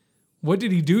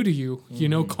did he do to you? You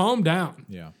know, calm down.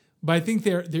 Yeah. But I think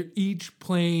they're each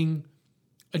playing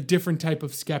a different type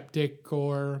of skeptic,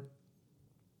 or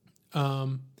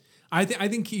I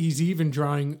think he's even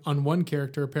drawing on one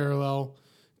character a parallel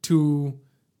to,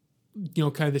 you know,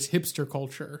 kind of this hipster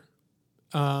culture,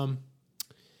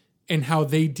 and how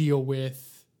they deal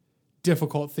with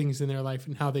difficult things in their life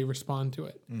and how they respond to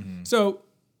it. Mm-hmm. So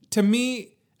to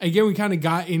me, again, we kind of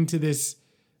got into this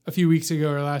a few weeks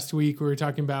ago or last week. We were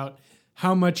talking about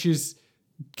how much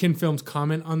can films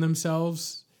comment on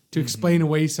themselves to explain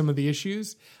away some of the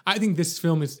issues. I think this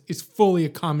film is fully a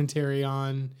commentary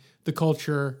on the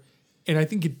culture, and I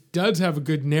think it does have a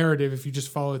good narrative if you just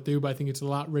follow it through, but I think it's a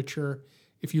lot richer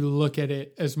if you look at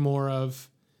it as more of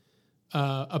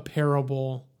a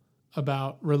parable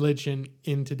about religion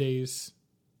in today's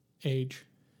age.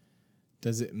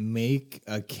 Does it make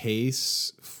a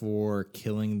case for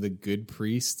killing the good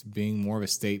priest being more of a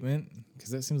statement? Because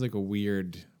that seems like a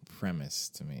weird premise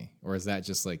to me. Or is that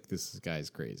just like, this guy's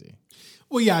crazy?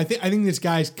 Well, yeah, I think this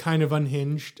guy's kind of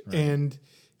unhinged, right. and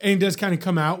it does kind of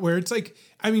come out where it's like,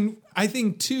 I mean, I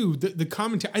think too, the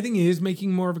commentary, I think it is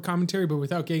making more of a commentary, but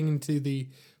without getting into the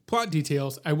plot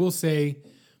details, I will say,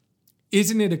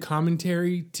 isn't it a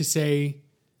commentary to say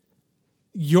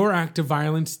your act of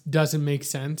violence doesn't make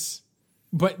sense,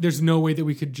 but there's no way that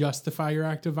we could justify your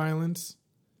act of violence?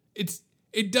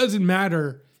 It doesn't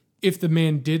matter if the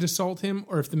man did assault him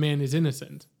or if the man is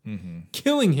innocent. Mm-hmm.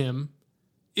 Killing him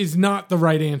is not the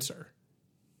right answer.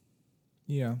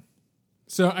 Yeah.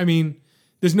 So, I mean,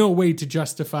 there's no way to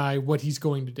justify what he's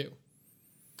going to do.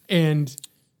 And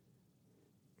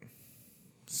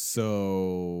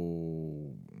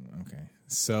so, okay.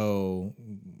 So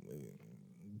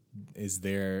is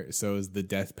the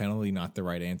death penalty not the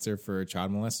right answer for a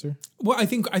child molester? Well, I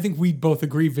think we both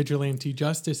agree vigilante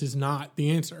justice is not the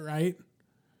answer, right?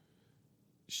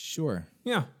 Sure.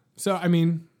 Yeah. So, I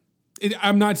mean,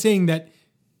 I'm not saying that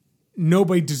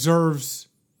nobody deserves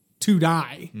to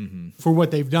die for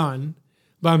what they've done,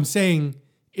 but I'm saying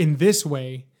in this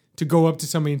way to go up to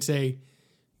somebody and say,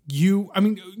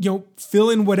 fill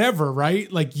in whatever,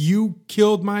 right? Like, you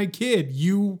killed my kid.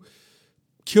 You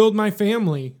killed my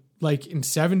family. Like, in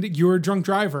 7 days, you're a drunk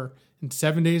driver. In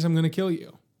 7 days, I'm going to kill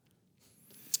you.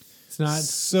 It's not.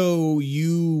 So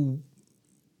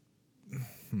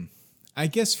I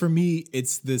guess for me,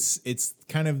 it's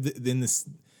kind of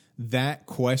that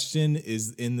question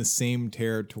is in the same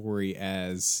territory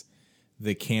as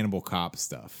the Cannibal Cop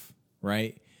stuff,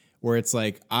 right? Where it's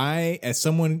like, as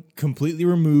someone completely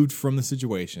removed from the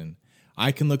situation,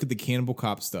 I can look at the Cannibal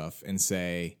Cop stuff and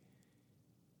say,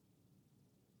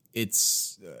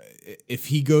 it's if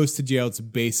he goes to jail, it's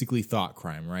basically thought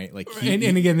crime, right? Like,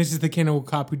 and again, this is the Cannibal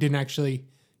Cop who didn't actually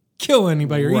kill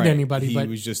anybody or eat anybody, he but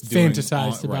was just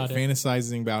fantasized about it.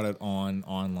 Fantasizing about it on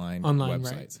online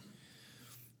websites. Right.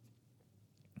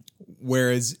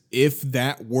 Whereas if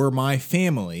that were my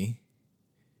family,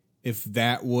 if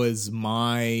that was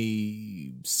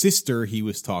my sister he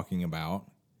was talking about,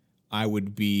 I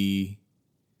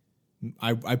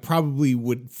probably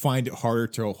would find it harder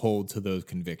to hold to those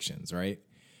convictions, right?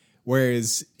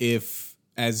 Whereas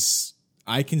as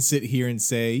I can sit here and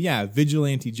say, yeah,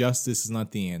 vigilante justice is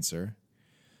not the answer,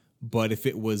 but if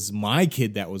it was my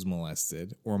kid that was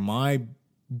molested or my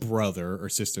brother or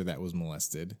sister that was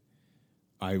molested,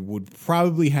 I would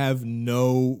probably have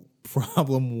no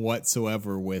problem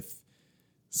whatsoever with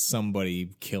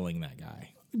somebody killing that guy.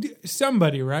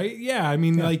 Somebody, right? Yeah, I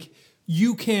mean, like,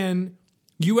 you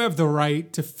have the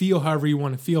right to feel however you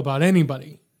want to feel about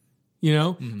anybody. You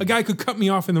know, a guy could cut me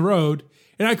off in the road,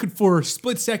 and I could, for a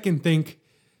split second, think,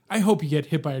 I hope you get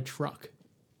hit by a truck,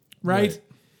 right?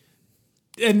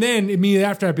 And then immediately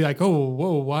after, I'd be like, oh,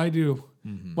 whoa, why did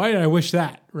I wish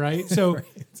that, right? So,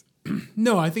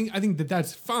 no, I think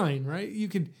that's fine, right? You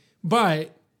could,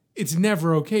 but it's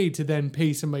never okay to then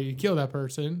pay somebody to kill that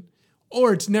person,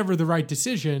 or it's never the right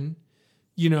decision,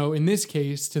 you know, in this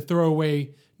case, to throw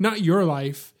away not your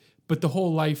life, but the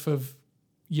whole life of,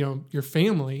 you know, your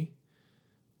family,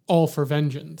 all for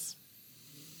vengeance.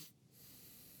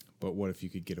 But what if you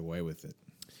could get away with it?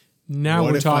 Now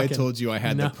What we're if talking. I told you I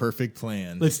had No. the perfect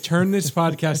plan? Let's turn this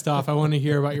podcast off. I want to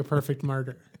hear about your perfect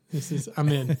murder. I'm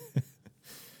in.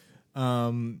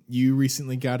 You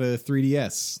recently got a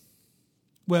 3DS.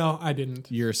 Well, I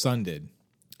didn't. Your son did.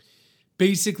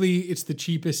 Basically, it's the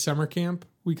cheapest summer camp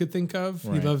we could think of.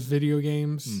 Right. He loves video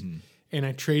games, Mm-hmm. and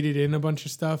I traded in a bunch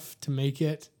of stuff to make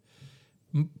it,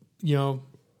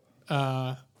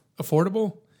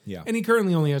 affordable. Yeah. And he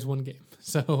currently only has one game.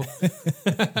 So,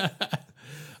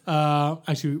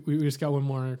 actually, we just got one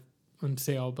more on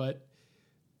sale, but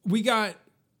we got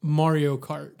Mario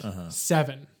Kart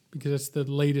 7 because it's the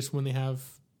latest one they have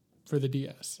for the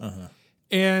DS.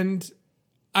 And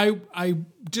I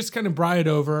just kind of brought it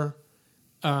over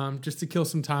just to kill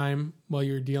some time while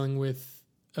you're dealing with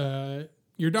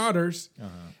your daughters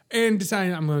and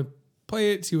decided I'm going to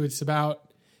play it, see what it's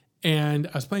about. And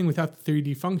I was playing without the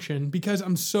 3D function because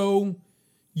I'm so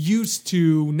used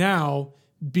to now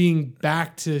being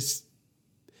back to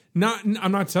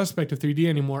I'm not suspect of 3D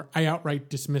anymore. I outright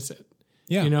dismiss it.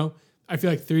 Yeah. You know, I feel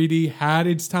like 3D had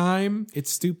its time. It's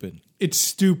stupid. It's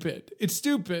stupid. It's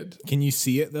stupid. Can you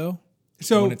see it though?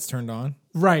 So When it's turned on?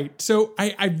 right. So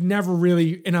I've never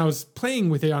really, and I was playing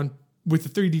with it with the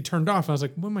 3D turned off. I was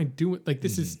like, what am I doing? Like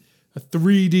this is a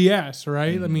 3DS,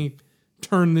 right? Let me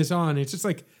turn this on. It's just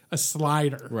like a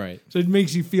slider. Right. So it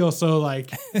makes you feel so like,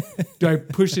 do I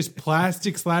push this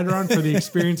plastic slider on for the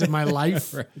experience of my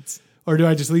life? Right. Or do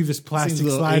I just leave this Seems plastic a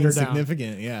little slider down?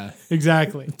 insignificant, yeah.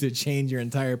 Exactly. To change your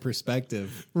entire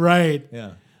perspective. Right.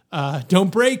 Yeah. Don't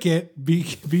break it. Be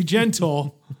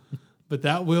gentle, but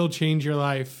that will change your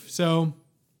life. So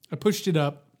I pushed it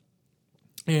up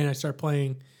and I start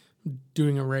playing,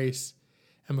 doing a race.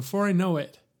 And before I know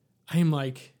it, I am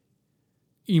like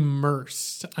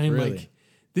immersed. I am Really? like,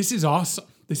 this is awesome.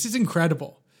 This is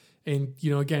incredible. And,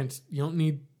 again, you don't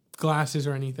need glasses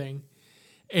or anything.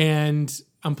 And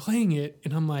I'm playing it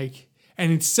and I'm like,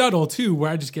 and it's subtle too, where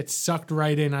I just get sucked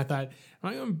right in. I thought, am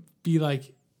I going to be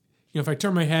like, if I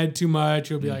turn my head too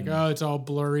much, it'll be like, oh, it's all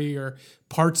blurry, or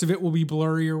parts of it will be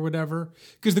blurry or whatever.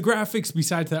 Because the graphics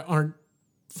besides that aren't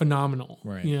phenomenal,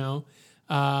 Right.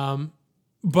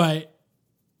 But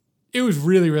it was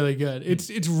really, really good.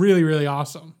 It's really, really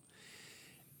awesome.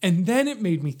 And then it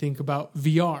made me think about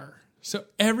VR. So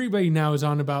everybody now is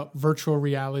on about virtual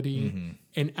reality,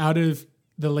 and out of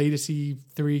the latest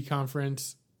E3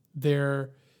 conference, they're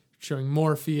showing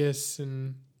Morpheus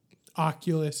and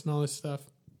Oculus and all this stuff.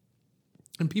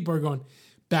 And people are going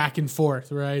back and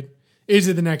forth, right? Is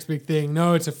it the next big thing?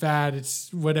 No, it's a fad.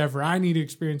 It's whatever. I need to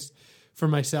experience for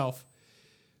myself.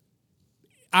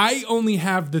 I only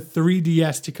have the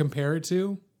 3DS to compare it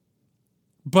to,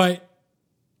 but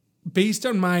based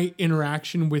on my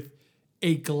interaction with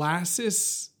a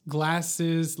glasses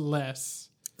less.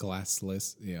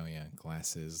 Glassless. Yeah.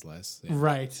 Glasses less. Yeah.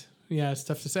 Right. Yeah, it's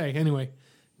tough to say. Anyway,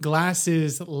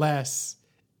 glasses less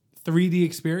 3D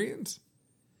experience.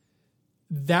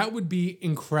 That would be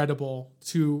incredible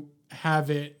to have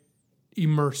it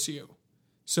immerse you.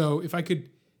 So if I could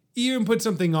even put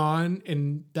something on,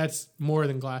 and that's more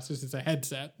than glasses, it's a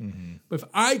headset. But if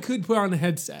I could put on a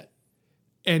headset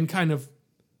and kind of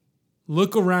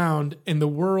look around and the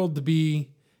world to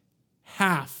be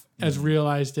half as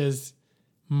realized as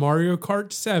Mario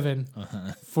Kart 7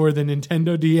 for the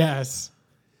Nintendo DS,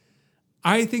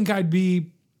 I think I'd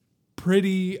be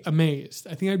pretty amazed.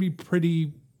 I think I'd be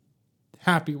pretty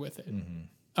happy with it.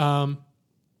 I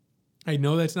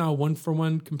know that's not a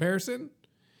one-for-one comparison,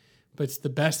 but it's the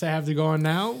best I have to go on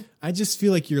now. I just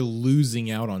feel like you're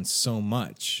losing out on so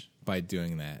much by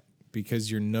doing that, because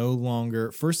you're no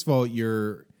longer, first of all,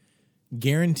 you're not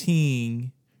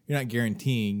guaranteeing,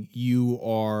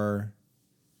 you're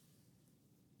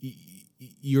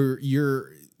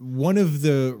one of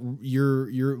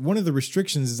the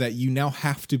restrictions is that you now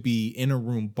have to be in a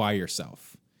room by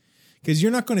yourself, because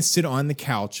you're not going to sit on the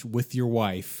couch with your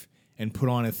wife and put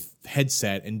on a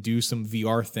headset and do some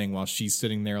VR thing while she's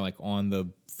sitting there like on the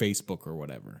Facebook or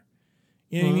whatever.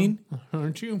 You know what I mean?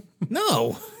 Aren't you?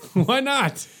 No. Why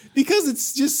not? Because it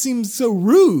just seems so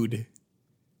rude,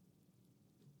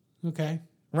 Okay.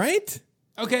 right?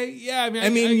 Okay, yeah. I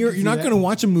mean, you're not going to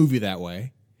watch a movie that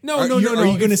way. Are you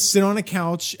going to sit on a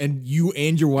couch and you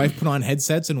and your wife put on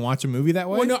headsets and watch a movie that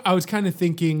way? Well, no, I was kind of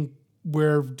thinking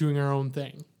we're doing our own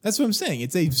thing. That's what I'm saying.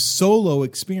 It's a solo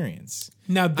experience.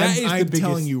 Now, that is the I'm biggest...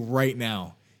 telling you right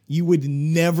now, you would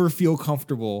never feel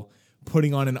comfortable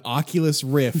putting on an Oculus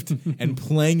Rift and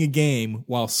playing a game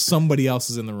while somebody else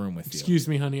is in the room with you. Excuse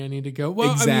me, honey, I need to go.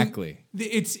 Well, Exactly. I mean,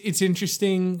 it's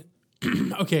interesting.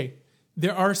 Okay,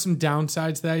 there are some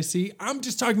downsides that I see. I'm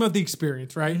just talking about the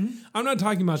experience, right? I'm not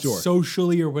talking about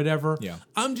socially or whatever. Yeah.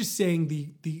 I'm just saying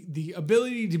the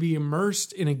ability to be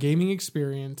immersed in a gaming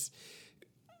experience.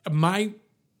 My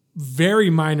very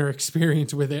minor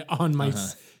experience with it on my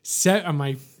on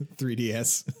my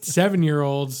 3DS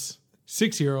 7-year-olds,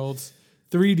 6-year-olds,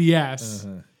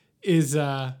 3DS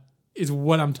is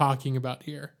what I'm talking about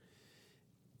here.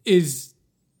 Is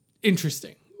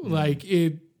interesting. Like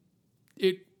it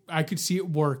I could see it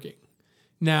working.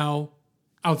 Now,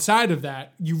 outside of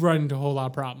that, you run into a whole lot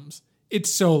of problems.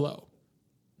 It's solo.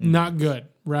 Not good,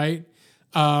 right?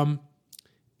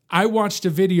 I watched a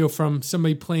video from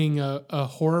somebody playing a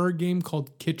horror game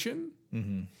called Kitchen.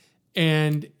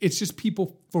 And it's just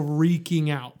people freaking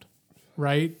out,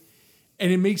 right?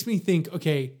 And it makes me think,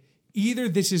 okay, either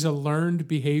this is a learned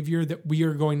behavior that we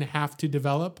are going to have to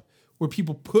develop where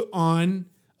people put on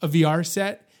a VR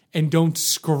set and don't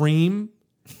scream,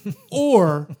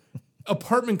 or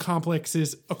apartment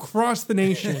complexes across the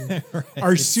nation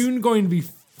are soon going to be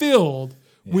filled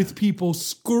with people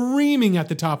screaming at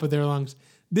the top of their lungs.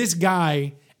 This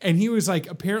guy, and he was like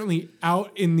apparently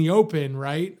out in the open,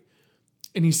 right?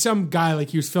 And he's some guy, like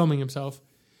he was filming himself,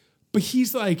 but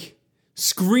he's like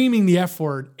screaming the F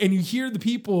word, and you hear the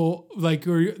people like,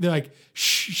 or they're like,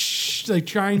 shh, shh, like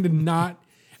trying to not,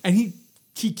 and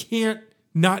he can't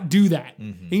not do that.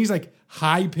 And he's like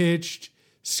high pitched,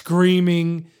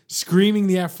 screaming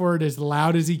the F word as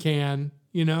loud as he can,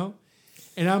 you know?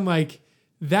 And I'm like,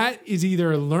 that is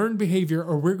either a learned behavior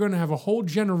or we're going to have a whole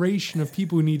generation of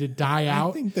people who need to die out.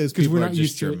 I think those people are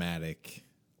just dramatic.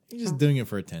 You're just doing it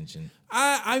for attention.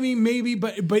 I mean, maybe,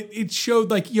 but it showed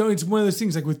like, you know, it's one of those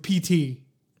things like with PT,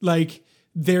 like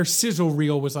their sizzle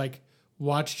reel was like,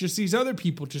 watch just these other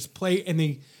people just play.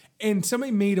 And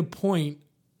somebody made a point.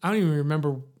 I don't even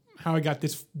remember how I got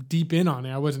this deep in on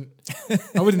it. I wasn't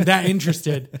that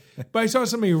interested, but I saw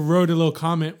somebody wrote a little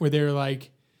comment where they were like,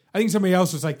 I think somebody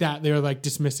else was like that. They were like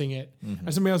dismissing it.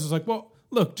 And somebody else was like, well,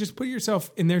 look, just put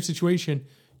yourself in their situation.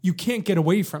 You can't get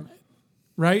away from it,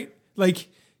 right? Like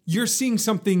you're seeing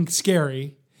something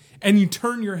scary and you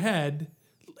turn your head,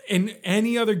 in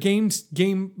any other game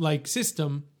like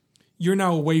system, you're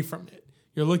now away from it.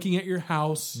 You're looking at your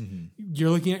house, you're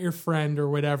looking at your friend or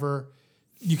whatever.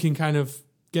 You can kind of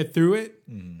get through it.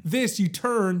 This, you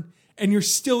turn and you're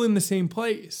still in the same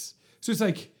place. So it's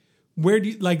like, where do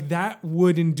you, like that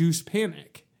would induce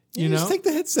panic, you know? Just take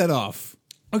the headset off.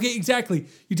 Okay, exactly.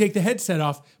 You take the headset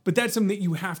off, but that's something that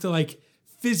you have to like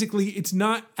physically, it's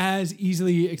not as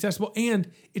easily accessible, and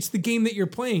it's the game that you're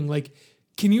playing. Like,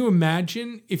 can you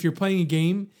imagine if you're playing a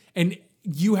game and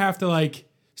you have to like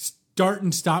start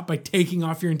and stop by taking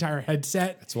off your entire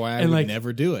headset? That's why I would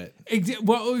never do it.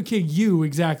 Well, okay, you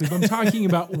exactly. But I'm talking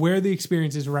about where the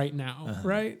experience is right now,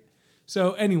 right?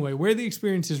 So anyway, where the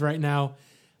experience is right now,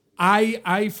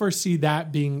 I foresee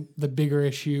that being the bigger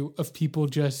issue of people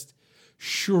just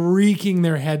shrieking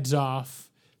their heads off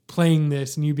playing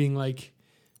this, and you being like,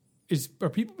 are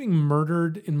people being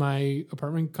murdered in my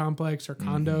apartment complex or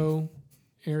condo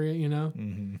area, you know?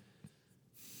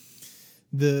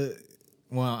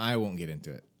 Well, I won't get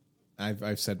into it.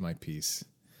 I've said my piece.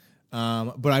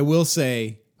 But I will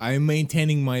say I am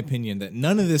maintaining my opinion that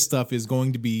none of this stuff is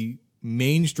going to be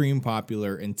mainstream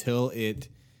popular until it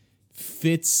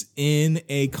fits in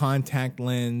a contact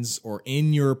lens or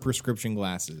in your prescription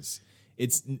glasses.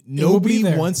 Nobody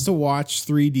wants to watch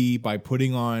 3D by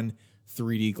putting on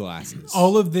 3D glasses.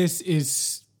 All of this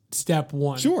is step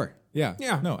one. Sure. Yeah.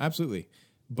 Yeah. No, absolutely.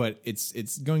 But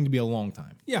it's going to be a long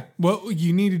time. Yeah. Well,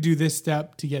 you need to do this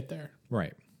step to get there.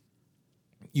 Right.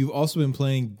 You've also been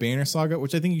playing Banner Saga,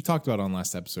 which I think you talked about on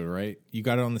last episode, right? You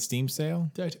got it on the Steam sale?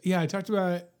 Yeah, I talked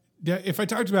about it. If I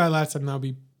talked about it last time,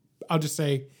 I'll just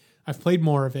say I've played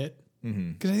more of it.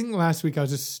 Because I think last week I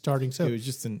was just starting. So it was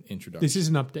just an introduction. This is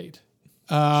an update.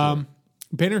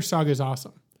 Banner Saga is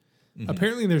awesome.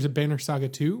 Apparently there's a Banner Saga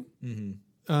 2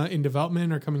 in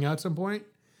development or coming out at some point.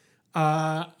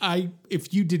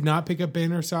 If you did not pick up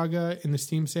Banner Saga in the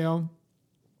Steam sale,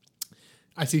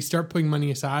 I say start putting money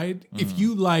aside. If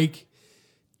you like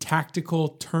tactical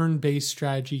turn-based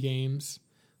strategy games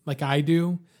like I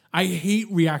do, I hate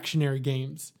reactionary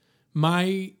games.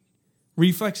 My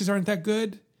reflexes aren't that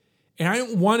good, and I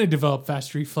don't want to develop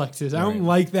fast reflexes. I don't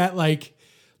like that, like,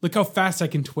 look how fast I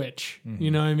can twitch.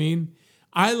 You know what I mean?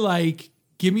 I like,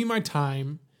 give me my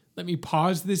time. Let me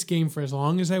pause this game for as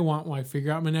long as I want while I figure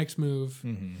out my next move.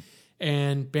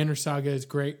 And Banner Saga is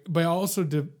great, but also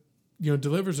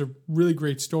delivers a really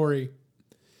great story.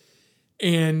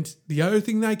 And the other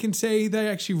thing that I can say that I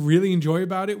actually really enjoy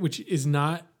about it, which is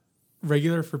not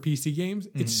regular for PC games,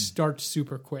 it starts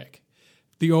super quick.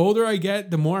 The older I get,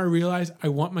 the more I realize I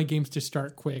want my games to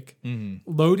start quick.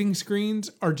 Loading screens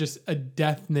are just a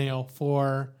death nail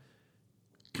for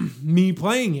me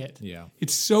playing it. Yeah.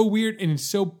 It's so weird and it's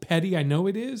so petty. I know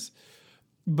it is,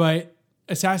 but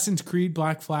Assassin's Creed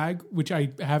Black Flag, which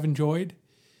I have enjoyed,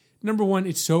 number one,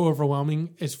 it's so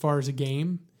overwhelming as far as a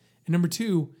game. And number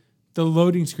two, the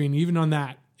loading screen, even on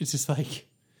that, it's just like,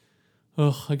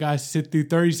 oh, I gotta sit through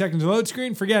 30 seconds of load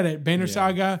screen. Forget it. Banner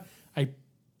Saga, I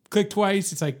click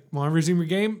twice. It's like, want to resume your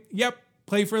game? Yep.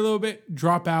 Play for a little bit,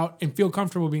 drop out, and feel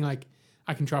comfortable being like,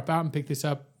 I can drop out and pick this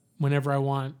up whenever I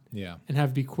want. Yeah. And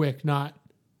have it be quick, not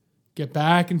get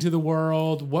back into the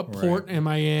world. What port am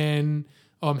I in?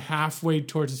 Oh, I'm halfway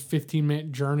towards this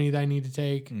 15-minute journey that I need to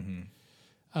take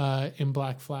in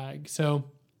Black Flag.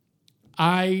 So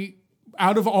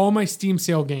out of all my Steam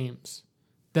sale games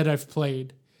that I've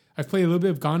played a little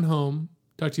bit of Gone Home.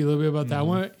 Talk to you a little bit about that.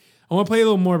 I want to play a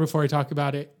little more before I talk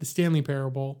about it. The Stanley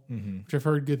Parable, which I've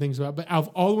heard good things about. But out of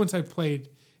all the ones I've played,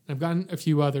 and I've gotten a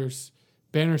few others,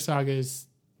 Banner Saga is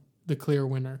the clear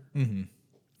winner.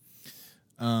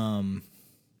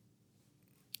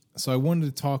 So I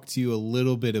wanted to talk to you a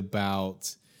little bit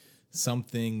about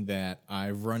something that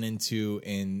I've run into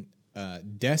in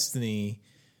Destiny,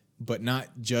 but not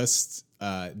just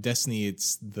Destiny.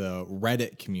 It's the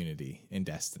Reddit community in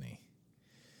Destiny.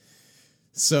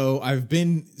 So I've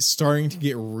been starting to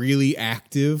get really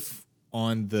active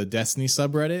on the Destiny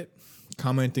subreddit,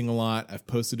 commenting a lot. I've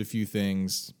posted a few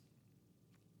things.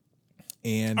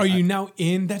 And are you now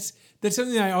in? That's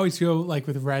something that I always feel like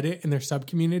with Reddit and their sub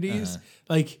communities.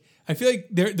 Like I feel like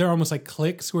they're almost like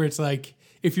cliques where it's like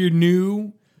if you're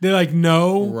new, they're like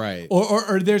no, right?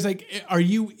 Or there's like, are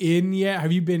you in yet?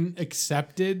 Have you been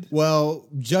accepted? Well,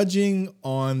 judging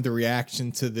on the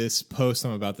reaction to this post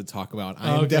I'm about to talk about,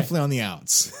 I am definitely on the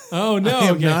outs. Oh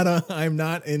no, I'm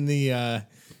not in the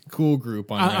cool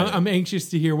group on Reddit. I'm anxious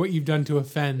to hear what you've done to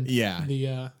offend.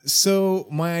 So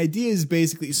my idea is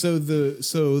basically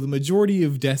the majority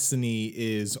of Destiny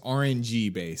is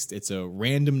RNG based. It's a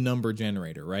random number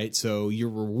generator, right? So your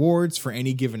rewards for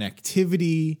any given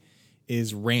activity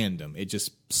is random. It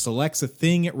just selects a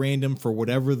thing at random for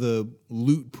whatever the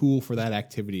loot pool for that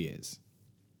activity is.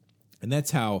 And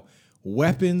that's how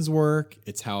weapons work.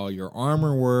 It's how your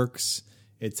armor works.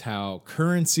 It's how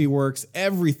currency works.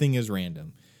 Everything is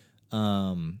random.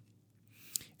 And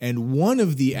one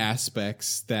of the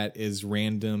aspects that is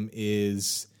random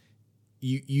is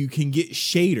you can get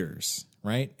shaders,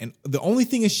 right? And the only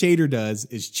thing a shader does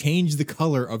is change the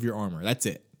color of your armor. That's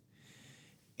it.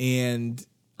 And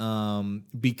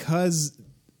because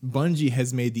Bungie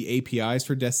has made the APIs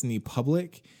for Destiny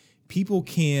public, people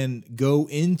can go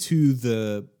into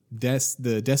the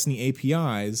Destiny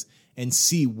APIs and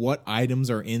see what items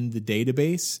are in the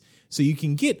database. So you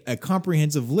can get a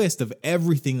comprehensive list of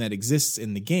everything that exists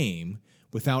in the game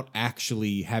without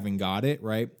actually having got it,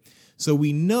 right? So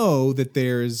we know that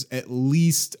there's at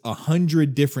least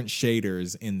 100 different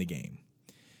shaders in the game.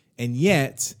 And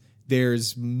yet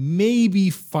there's maybe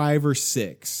 5 or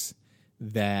 6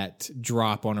 that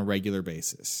drop on a regular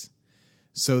basis.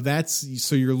 So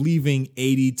you're leaving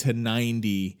 80 to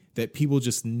 90 that people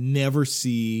just never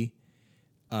see,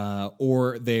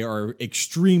 or they are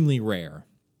extremely rare.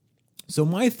 So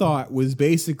my thought was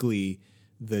basically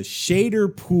the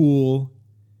shader pool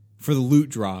for the loot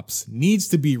drops needs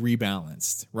to be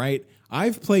rebalanced, right?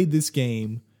 I've played this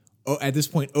game at this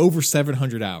point over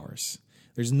 700 hours.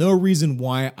 There's no reason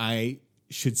why I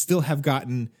should still have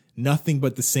gotten nothing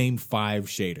but the same 5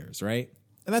 shaders, right?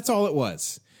 And that's all it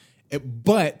was.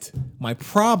 But my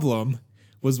problem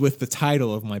was with the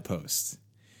title of my post.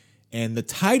 And the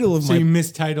title of So you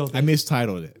mistitled it. I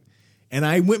mistitled it. And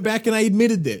I went back and I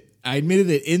admitted it. I admitted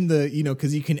it in the,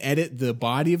 because you can edit the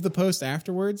body of the post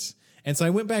afterwards. And so I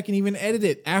went back and even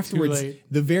edited it afterwards. Too late.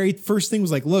 The very first thing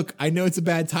was like, look, I know it's a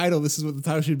bad title. This is what the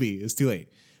title should be. It's too late.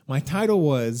 My title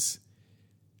was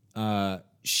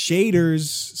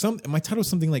shaders. My title was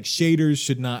something like shaders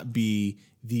should not be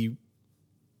the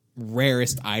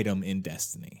rarest item in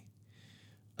Destiny.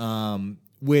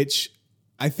 Which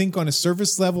I think on a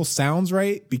surface level sounds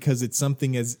right because it's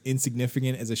something as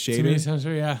insignificant as a shader. To me, it sounds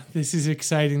right. Yeah, this is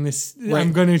exciting. Right.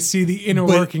 I'm going to see the inner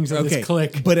workings of this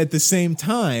click. But at the same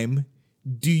time,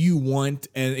 do you want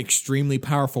an extremely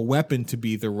powerful weapon to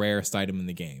be the rarest item in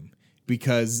the game?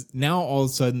 Because now all of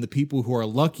a sudden the people who are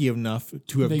lucky enough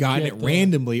to have gotten it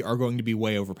randomly are going to be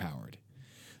way overpowered.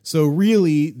 So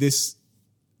really,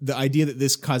 the idea that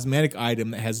this cosmetic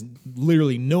item that has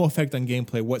literally no effect on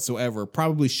gameplay whatsoever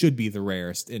probably should be the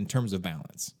rarest in terms of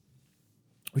balance.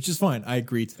 which is fine. I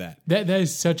agree to that. That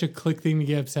is such a Click thing to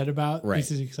get upset about. Right.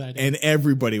 This is exciting. And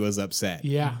everybody was upset.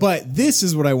 Yeah. But this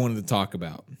is what I wanted to talk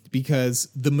about, because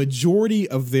the majority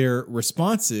of their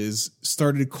responses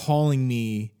started calling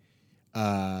me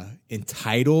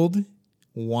entitled,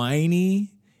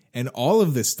 whiny, and all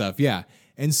of this stuff. Yeah.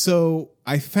 And so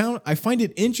I find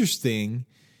it interesting,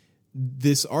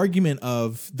 this argument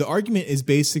is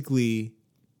basically,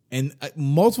 and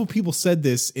multiple people said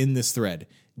this in this thread,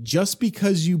 just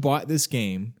because you bought this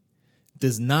game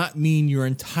does not mean you're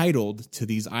entitled to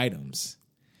these items.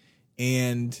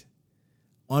 And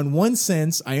on one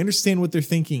sense, I understand what their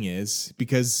thinking is,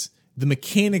 because the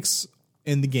mechanics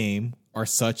in the game are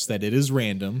such that it is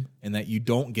random and that you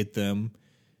don't get them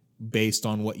based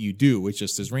on what you do, which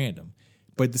just is random.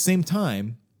 But at the same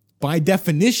time, by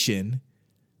definition,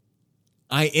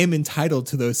 I am entitled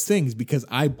to those things because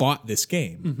I bought this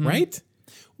game, right?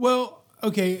 Well,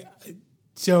 okay.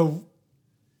 So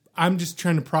I'm just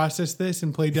trying to process this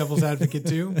and play devil's advocate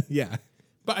too. Yeah.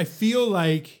 But I feel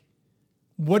like,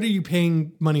 what are you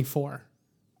paying money for?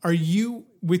 Are you,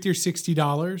 with your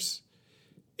 $60,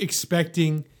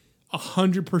 expecting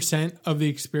 100% of the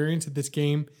experience that this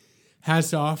game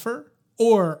has to offer?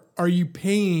 Or are you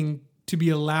paying to be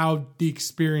allowed the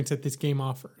experience that this game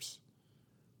offers?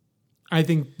 I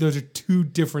think those are two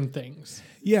different things.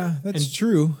 Yeah, that's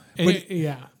true. But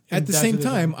at the same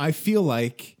time, I feel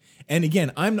like, and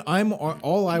again, I'm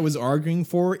all I was arguing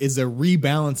for is a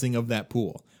rebalancing of that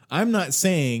pool. I'm not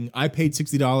saying I paid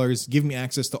 $60, give me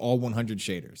access to all 100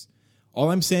 shaders. All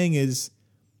I'm saying is,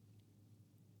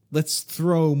 let's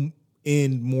throw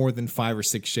in more than 5 or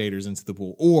 6 shaders into the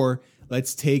pool, or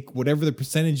let's take whatever the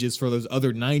percentage is for those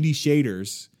other 90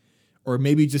 shaders, or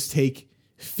maybe just take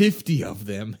 50 of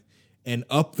them and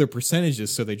up the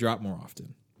percentages so they drop more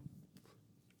often.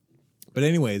 But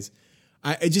anyways,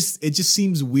 it just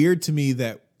seems weird to me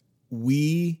that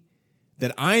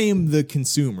I am the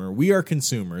consumer. We are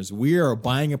consumers. We are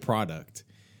buying a product,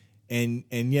 and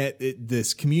yet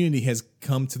this community has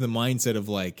come to the mindset of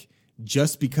like,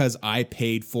 just because I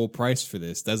paid full price for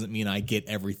this doesn't mean I get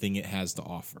everything it has to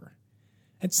offer.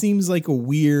 That seems like a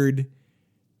weird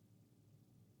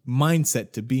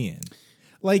mindset to be in.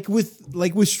 Like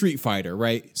with Street Fighter,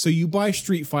 right? So you buy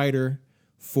Street Fighter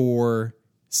for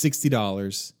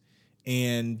 $60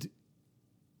 and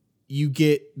you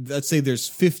get, let's say there's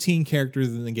 15 characters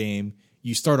in the game.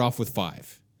 You start off with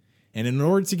 5. And in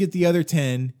order to get the other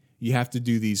 10, you have to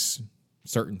do these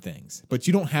certain things. But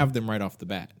you don't have them right off the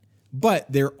bat.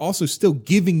 But they're also still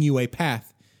giving you a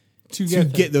path to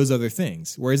get those other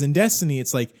things. Whereas in Destiny,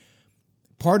 it's like,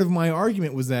 part of my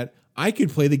argument was that I could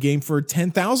play the game for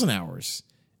 10,000 hours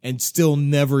and still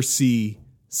never see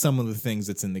some of the things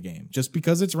that's in the game, just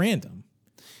because it's random.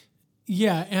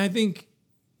 Yeah, and I think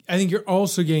you're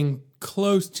also getting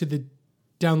close to the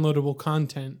downloadable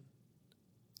content,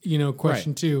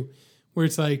 question too, where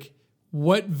it's like,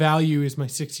 what value is my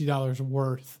 $60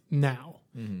 worth now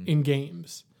in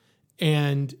games?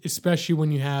 And especially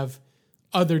when you have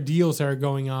other deals that are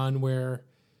going on where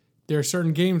there are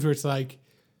certain games where it's like,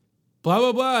 blah,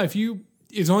 blah, blah,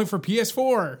 it's only for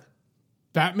PS4.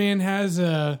 Batman has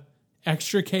a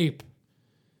extra cape.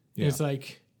 Yeah. It's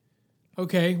like,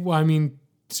 okay, well, I mean,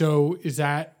 so is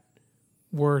that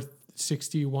worth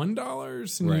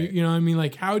 $61? And right. You know what I mean?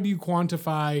 Like, how do you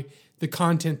quantify the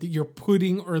content that you're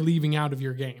putting or leaving out of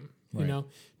your game? Right.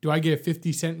 Do I get a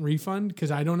 50-cent refund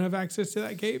because I don't have access to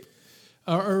that cape?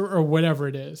 Or whatever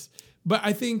it is. But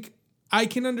I think I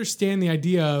can understand the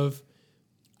idea of,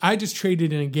 I just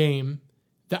traded in a game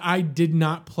that I did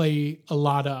not play a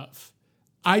lot of.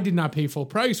 I did not pay full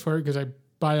price for it because I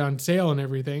buy it on sale and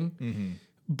everything. Mm-hmm.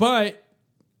 But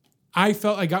I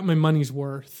felt I got my money's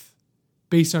worth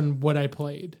based on what I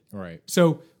played. Right.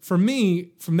 So for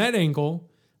me, from that angle,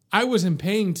 I wasn't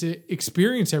paying to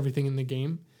experience everything in the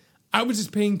game. I was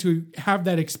just paying to have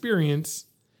that experience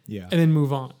and then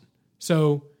move on.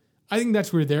 So I think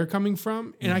that's where they're coming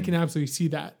from, and I can absolutely see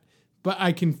that. But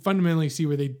I can fundamentally see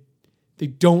where they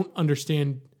don't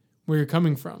understand where you're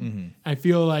coming from. Mm-hmm. I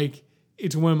feel like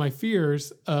it's one of my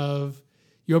fears of,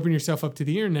 you open yourself up to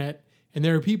the internet, and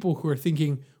there are people who are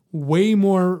thinking way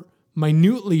more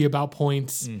minutely about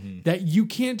points that you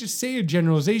can't just say a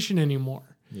generalization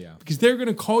anymore. Yeah. Because they're going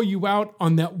to call you out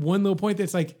on that one little point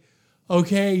that's like,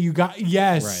 okay, you got,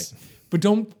 yes, right. But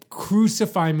don't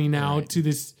crucify me now to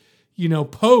this,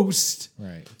 post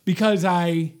because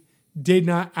I did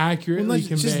not accurately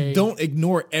convey. Just don't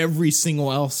ignore every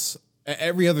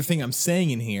other thing I'm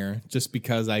saying in here just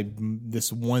because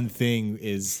this one thing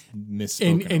is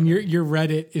misspoken. And your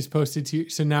Reddit is posted to you,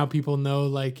 so now people know,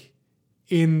 like,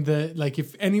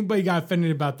 if anybody got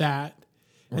offended about that,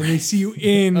 and they see you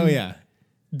in, Oh yeah.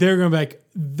 they're going to be like,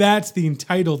 that's the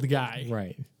entitled guy.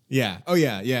 Right. Yeah. Oh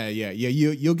yeah. Yeah.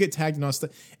 You'll get tagged in all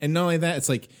stuff, and not only that, it's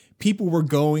like people were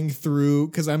going through,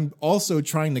 because I'm also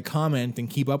trying to comment and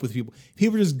keep up with people.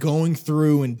 People are just going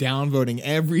through and downvoting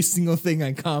every single thing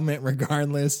I comment,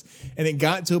 regardless. And it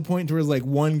got to a point where it was like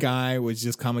one guy was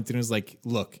just commenting and was like,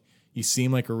 "Look, you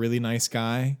seem like a really nice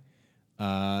guy,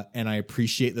 and I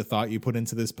appreciate the thought you put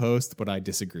into this post, but I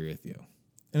disagree with you."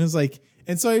 And it's like,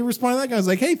 and so I responded to that guy. I was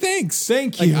like, "Hey, thanks,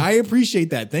 Thank you. Like, I appreciate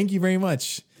that. Thank you very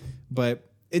much." But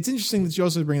it's interesting that you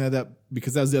also bring that up,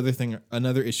 because that was the other thing,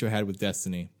 another issue I had with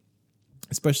Destiny,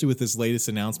 especially with this latest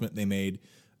announcement they made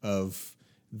of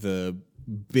the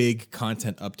big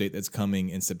content update that's coming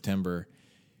in September.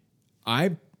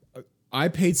 I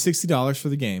paid $60 for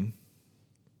the game.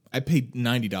 I paid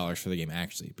 $90 for the game,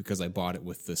 actually, because I bought it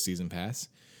with the season pass.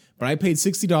 But I paid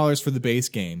 $60 for the base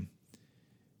game.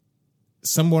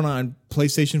 Someone on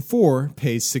PlayStation 4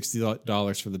 pays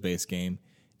 $60 for the base game.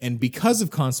 And because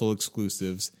of console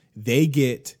exclusives, they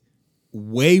get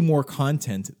way more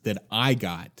content than I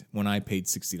got when I paid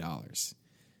 $60.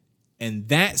 And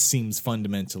that seems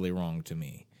fundamentally wrong to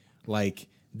me. Like,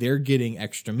 they're getting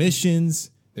extra missions,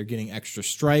 they're getting extra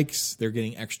strikes, they're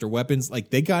getting extra weapons.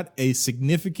 Like, they got a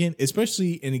significant,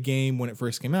 especially in a game when it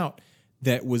first came out,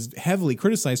 that was heavily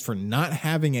criticized for not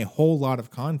having a whole lot of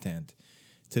content,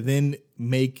 to then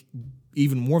make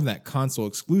even more of that console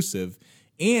exclusive.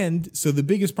 And so the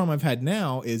biggest problem I've had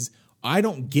now is I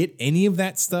don't get any of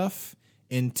that stuff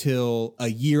until a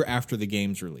year after the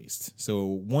game's released. So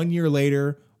 1 year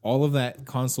later, all of that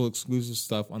console exclusive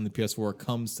stuff on the PS4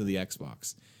 comes to the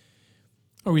Xbox.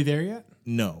 Are we there yet?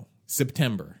 No,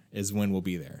 September is when we'll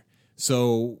be there.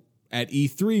 So at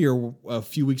E3, or a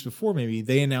few weeks before maybe,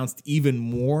 they announced even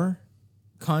more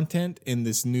content in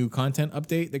this new content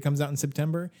update that comes out in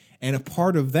September. And a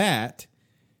part of that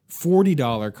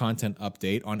 $40 content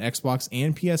update on Xbox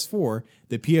and PS4,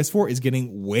 the PS4 is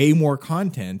getting way more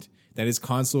content that is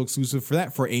console exclusive for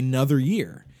that for another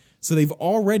year. So they've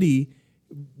already,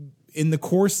 in the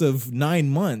course of 9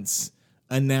 months,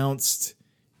 announced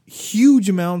huge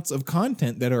amounts of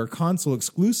content that are console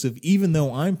exclusive, even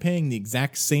though I'm paying the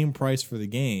exact same price for the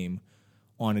game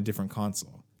on a different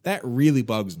console. That really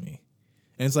bugs me.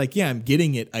 And it's like, yeah, I'm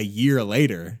getting it a year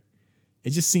later. It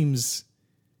just seems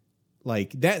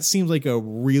like, that seems like a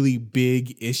really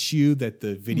big issue that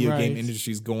the video game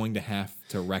industry is going to have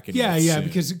to reckon with soon.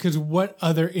 because what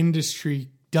other industry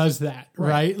does that,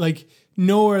 right? Like,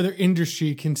 no other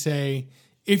industry can say,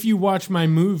 if you watch my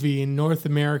movie in North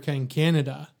America and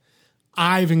Canada,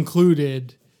 I've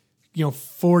included,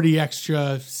 40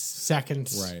 extra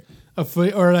seconds.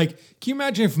 Right. Or like, can you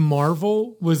imagine if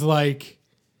Marvel was like,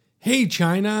 hey,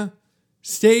 China,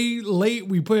 stay late,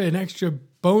 we put an extra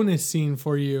bonus scene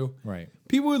for you. Right.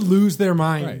 People would lose their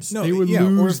minds. Right. No, they would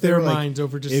lose their minds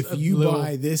over just if you little...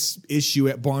 buy this issue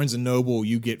at Barnes & Noble,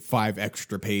 you get 5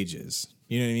 extra pages.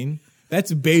 You know what I mean?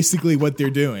 That's basically what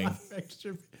they're doing.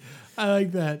 Extra. I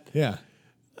like that. Yeah.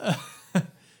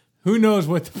 Who knows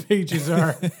what the pages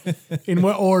are, in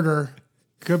what order.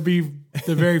 Could be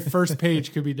the very first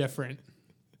page could be different.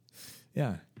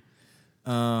 Yeah.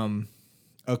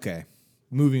 Okay.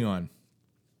 Moving on.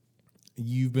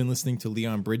 You've been listening to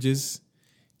Leon Bridges.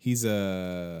 He's I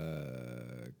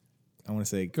want to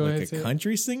say, Go like ahead, a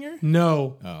country singer?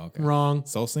 No. Oh, okay. Wrong.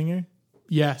 Soul singer?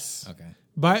 Yes. Okay.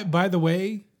 By the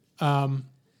way,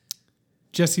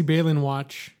 Jesse Balin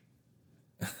watch.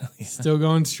 Still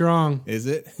going strong. Is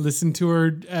it? Listen to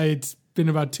her. It's been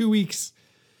about 2 weeks,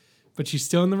 but she's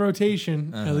still in the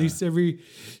rotation. At least every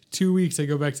 2 weeks I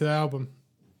go back to the album.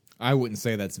 I wouldn't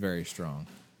say that's very strong,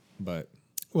 but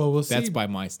Well, we'll see. that's by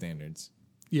my standards.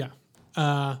 Yeah.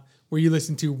 Where you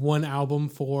listen to one album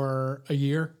for a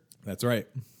year. That's right.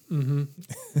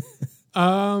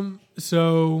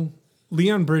 So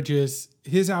Leon Bridges,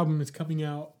 his album is coming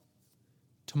out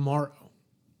tomorrow.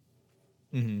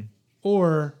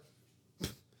 Or,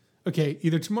 okay,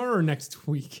 either tomorrow or next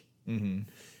week.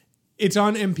 It's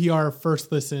on NPR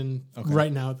First Listen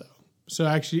right now, though. So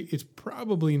actually, it's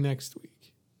probably next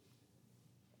week.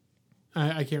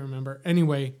 I can't remember.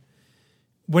 Anyway,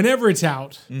 whenever it's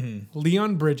out,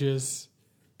 Leon Bridges,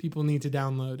 people need to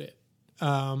download it.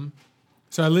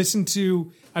 So I've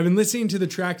been listening to the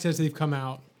tracks as they've come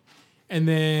out, and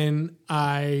then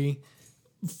I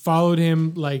followed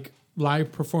him like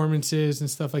live performances and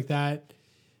stuff like that.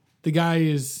 The guy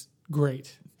is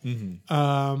great. And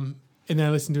then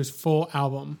I listened to his full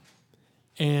album,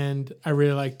 and I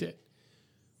really liked it.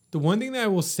 The one thing that I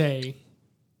will say,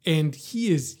 and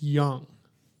he is young,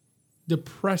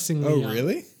 depressingly young. Oh,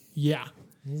 really? Yeah.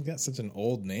 He's got such an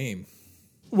old name.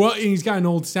 Well, and he's got an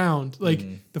old sound.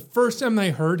 Like the first time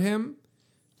I heard him,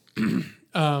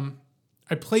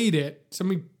 I played it.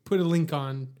 Somebody put a link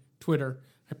on Twitter.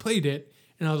 I played it,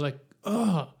 and I was like,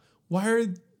 "Ugh, why are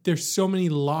there so many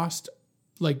lost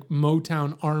like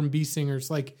Motown R&B singers?"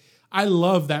 Like, I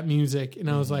love that music, and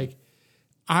I was like,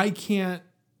 I can't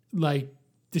like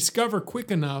discover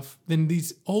quick enough. Then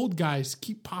these old guys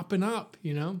keep popping up,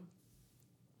 you know.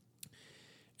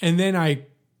 And then I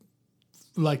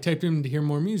like typed him to hear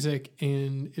more music,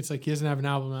 and it's like he doesn't have an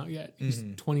album out yet. He's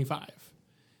 25,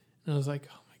 and I was like,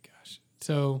 oh my gosh.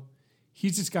 So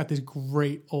he's just got this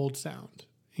great old sound.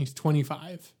 He's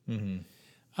 25.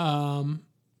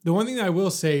 The one thing that I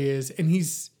will say is, and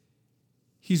he's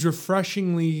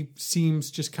refreshingly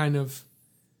seems just kind of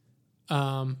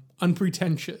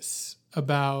unpretentious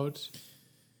about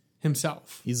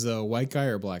himself. He's a white guy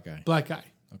or black guy? Black guy.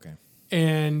 Okay.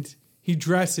 And he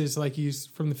dresses like he's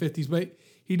from the 50s, but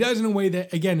he does in a way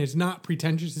that, again, is not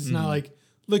pretentious. It's not like,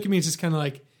 look at me. It's just kind of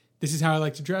like, this is how I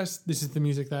like to dress. This is the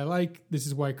music that I like. This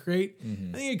is what I create.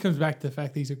 I think it comes back to the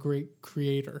fact that he's a great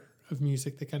creator of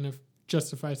music that kind of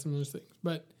justifies some of those things.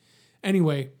 But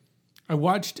anyway, I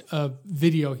watched a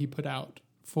video he put out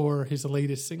for his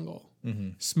latest single,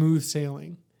 Smooth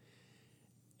Sailing.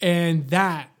 And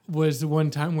that was the one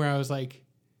time where I was like,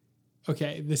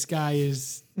 okay, this guy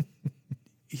is,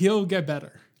 he'll get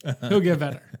better. He'll get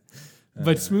better.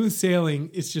 But Smooth Sailing,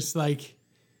 it's just like,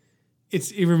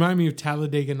 it reminded me of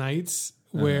Talladega Nights,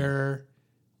 where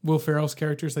Will Ferrell's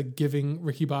character is like giving,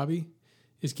 Ricky Bobby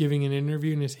is giving an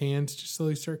interview and his hands just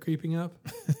slowly start creeping up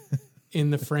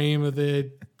in the frame of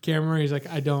the camera. He's like,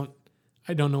 I don't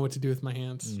know what to do with my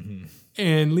hands.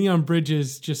 And Leon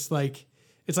Bridges just like,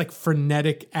 it's like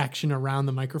frenetic action around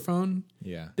the microphone.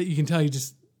 Yeah. That you can tell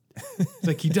it's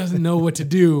like he doesn't know what to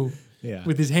do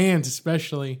with his hands,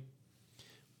 especially.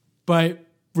 But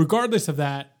regardless of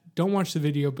that, don't watch the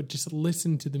video, but just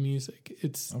listen to the music.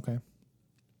 It's okay.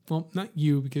 Well, not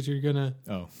you, because you're gonna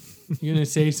you're gonna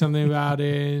say something about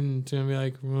it, and it's gonna be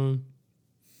like, well,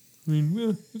 I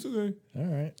mean, it's okay. All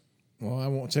right. Well, I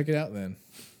won't check it out then.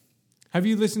 Have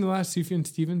you listened to the last Sufjan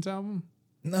Stevens album?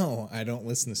 No, I don't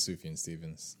listen to Sufjan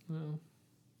Stevens. No.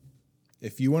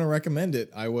 If you want to recommend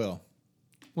it, I will.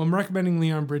 Well, I'm recommending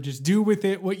Leon Bridges. Do with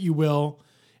it what you will.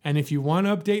 And if you want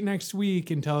to update next week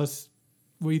and tell us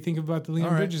what you think about the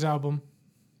Leon Bridges album,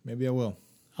 maybe I will.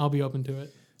 I'll be open to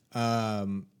it.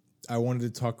 I wanted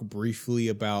to talk briefly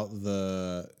about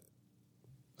the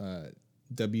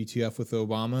WTF with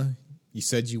Obama. You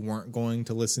said you weren't going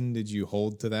to listen. Did you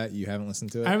hold to that? You haven't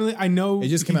listened to it? I know it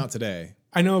just came out today.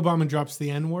 I know Obama drops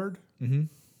the N-word.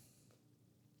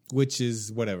 Which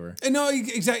is whatever. No,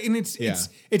 exactly. And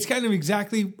it's kind of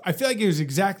exactly, I feel like it was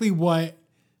exactly what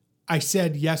I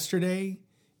said yesterday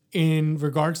in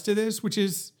regards to this, which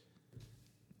is,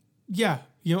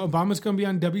 Obama's going to be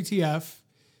on WTF.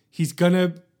 It's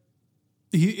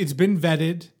been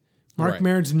vetted. Mark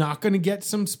Maron's not going to get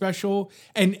some special,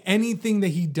 and anything that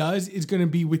he does is going to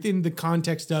be within the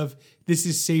context of this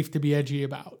is safe to be edgy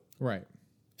about. Right.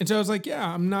 And so I was like,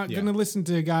 I'm not going to listen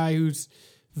to a guy who's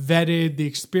vetted. The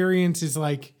experience is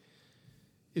like,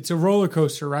 it's a roller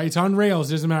coaster, right? It's on rails.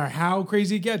 It doesn't matter how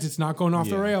crazy it gets. It's not going off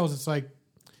the rails. It's like,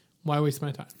 why waste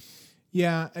my time?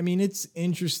 Yeah. I mean, it's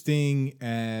interesting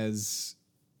as,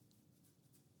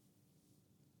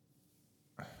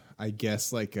 I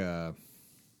guess, like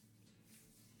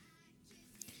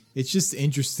it's just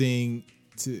interesting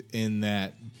in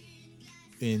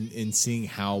seeing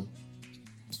how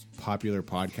popular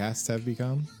podcasts have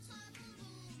become.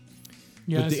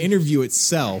 Yeah, but the interview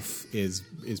itself is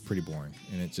pretty boring,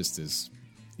 and it just is.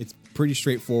 It's pretty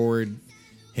straightforward.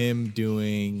 Him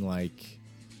doing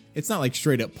it's not like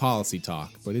straight up policy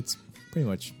talk, but it's pretty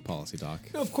much policy talk.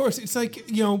 No, of course, it's like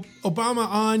Obama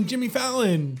on Jimmy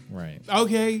Fallon. Right.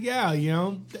 Okay. Yeah.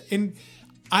 And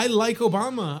I like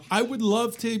Obama. I would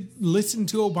love to listen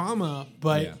to Obama,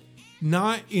 but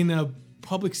not in a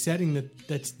public setting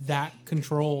that's that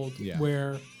controlled. Yeah.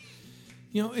 Where,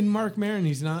 in Mark Maron,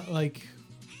 he's not like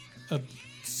a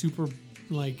super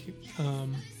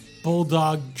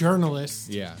bulldog journalist.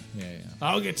 Yeah.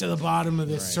 I'll get to the bottom of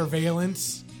this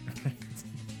surveillance.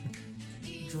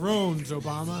 Drones,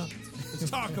 Obama. Let's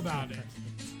talk about it.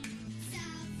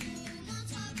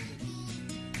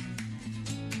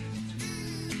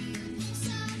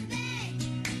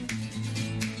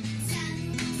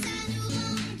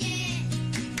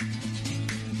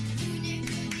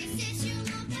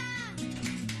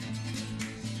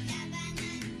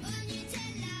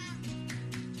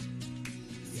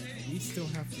 We still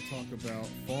have to talk about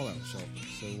Fallout Shelter.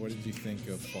 So what did you think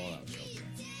of Fallout Shelter?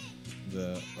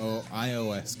 the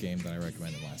iOS game that I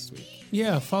recommended last week.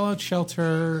 Yeah, Fallout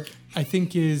Shelter, I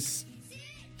think, is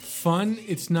fun.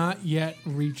 It's not yet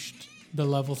reached the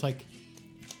levels. Like,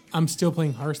 I'm still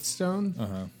playing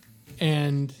Hearthstone,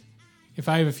 and if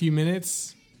I have a few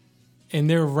minutes and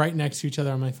they're right next to each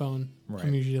other on my phone, Right.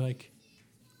 I'm usually like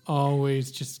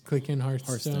always just clicking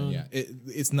Hearthstone. Yeah,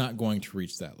 it's not going to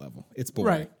reach that level. It's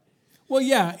boring. Right. Well,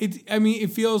 yeah. It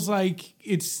feels like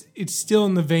it's still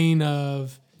in the vein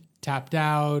of Tapped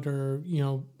Out, or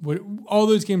all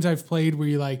those games I've played where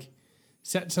you like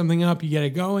set something up, you get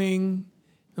it going,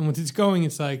 and once it's going,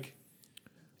 it's like,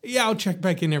 yeah, I'll check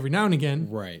back in every now and again,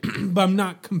 Right. but I'm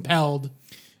not compelled.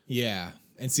 Yeah.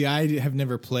 And see, I have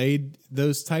never played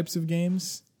those types of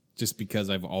games just because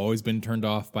I've always been turned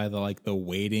off by the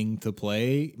waiting to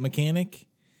play mechanic.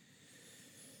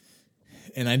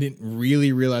 And I didn't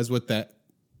really realize that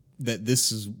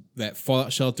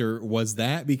Fallout Shelter was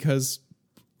that, because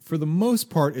for the most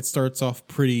part it starts off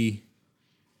pretty,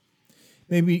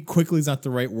 maybe quickly is not the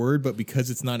right word, but because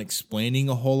it's not explaining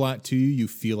a whole lot to you, you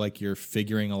feel like you're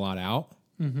figuring a lot out.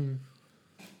 Mm-hmm.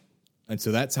 And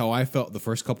so that's how I felt the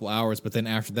first couple hours. But then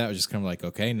after that, it was just kind of like,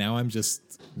 okay, now I'm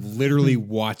just literally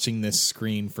watching this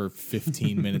screen for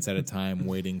 15 minutes at a time,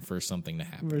 waiting for something to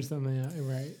happen. Or something,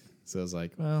 right? So I was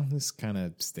like, well, this kind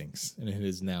of stinks. And it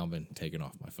has now been taken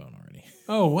off my phone already.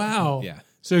 Oh, wow. Yeah.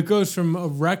 So it goes from a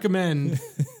recommend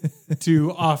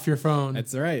to off your phone.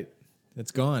 That's right.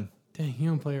 It's gone. Dang, you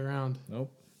don't play around.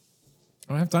 Nope.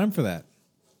 I don't have time for that.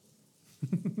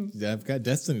 I've got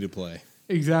Destiny to play.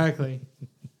 Exactly.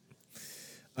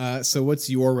 So what's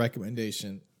your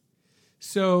recommendation?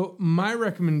 So my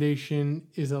recommendation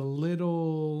is a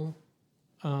little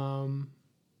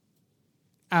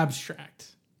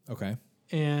abstract. Okay.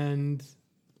 And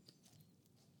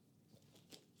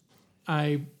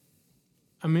I'm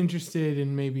interested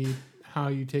in maybe how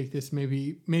you take this.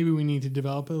 Maybe we need to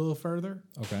develop it a little further.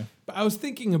 Okay. But I was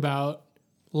thinking about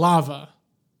Lava,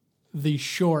 the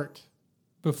short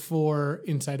before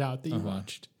Inside Out that you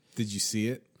watched. Did you see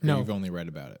it? Or No. You've only read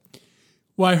about it.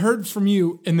 Well, I heard from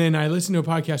you, and then I listened to a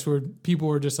podcast where people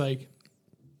were just like,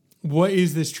 "What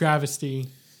is this travesty?"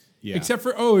 Yeah. Except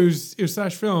for it was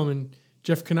Slash Film, and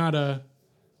Jeff Kanata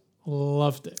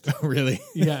loved it. Really?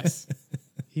 Yes,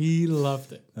 he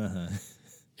loved it,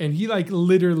 and he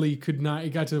literally could not.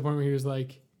 It got to the point where he was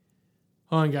like,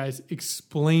 "Hold on, guys,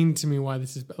 explain to me why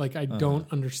this is like I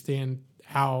don't understand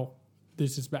how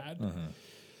this is bad."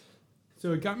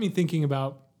 So it got me thinking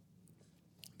about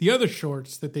the other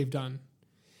shorts that they've done.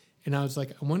 And I was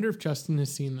like, I wonder if Justin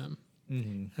has seen them.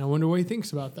 And I wonder what he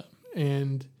thinks about them.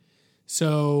 And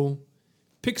so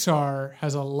Pixar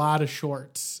has a lot of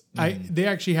shorts. They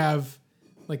actually have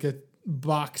like a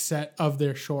box set of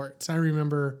their shorts. I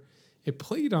remember it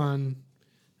played on,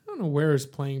 I don't know where it was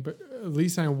playing, but at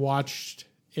least I watched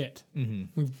it.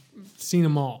 We've seen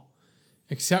them all,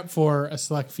 except for a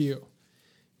select few.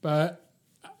 But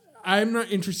I'm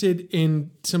not interested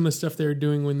in some of the stuff they were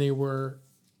doing when they were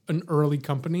an early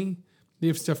company. They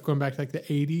have stuff going back to like the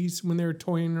 80s when they were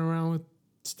toying around with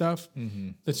stuff.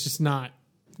 That's just not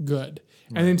good.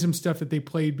 Right. And then some stuff that they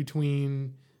played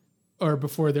between or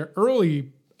before their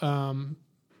early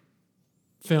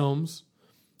films,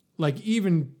 like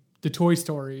even the Toy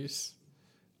Stories,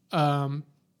 that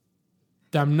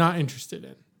I'm not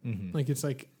interested in. Like it's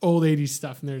like old 80s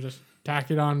stuff and they're just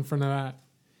tack it on in front of that.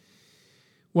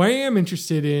 What I am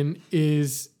interested in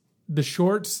is the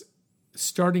shorts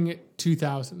starting at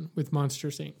 2000 with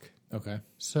Monsters, Inc. Okay.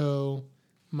 So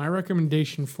my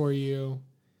recommendation for you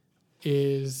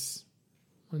is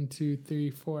 1, 2,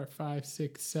 3, 4, 5,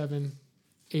 6, 7,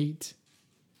 8,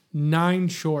 9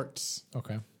 shorts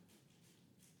Okay.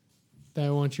 that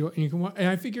I want you. And you can. And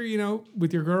I figure,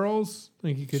 with your girls,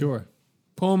 like you could Sure.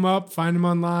 pull them up, find them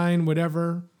online,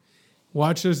 whatever.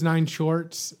 Watch those 9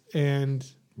 shorts and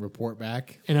Report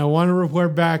back. And I want to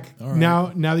report back right.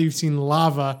 now that you've seen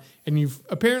Lava and you've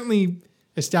apparently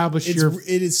established It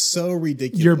is so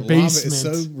ridiculous. your Lava basement. is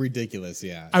so ridiculous.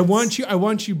 Yeah. I want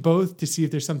you both to see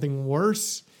if there's something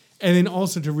worse, and then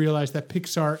also to realize that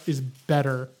Pixar is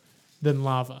better than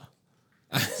Lava.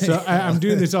 So I'm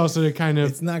doing this also to kind of.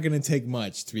 It's not going to take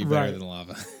much to be better Right. than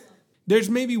Lava. There's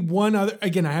maybe one other.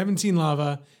 Again, I haven't seen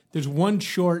Lava. There's one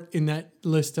short in that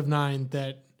list of 9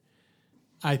 that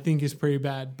I think is pretty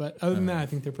bad, but other than that, I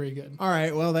think they're pretty good. All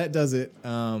right, well, that does it.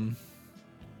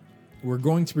 We're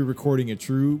going to be recording a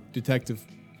True Detective,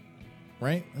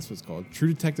 right? That's what it's called. True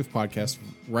Detective podcast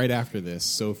right after this.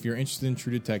 So if you're interested in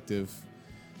True Detective,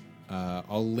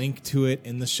 I'll link to it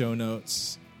in the show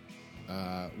notes,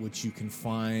 which you can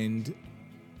find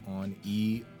on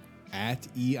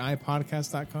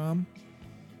eipodcast.com.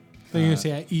 They're going to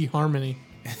say eHarmony.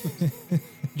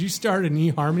 Did you start an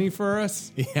eHarmony for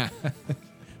us? Yeah.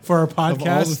 For our Of all the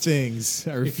podcast? things,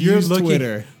 I If you're refuse looking,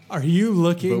 Twitter. are you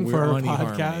looking But for we're a on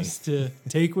podcast to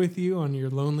take with you on your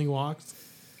lonely walks?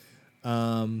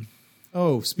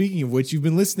 Oh, speaking of which, you've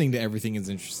been listening to Everything is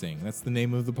Interesting. That's the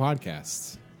name of the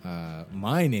podcast.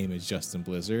 My name is Justin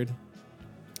Blizzard.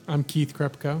 I'm Keith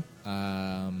Krepko.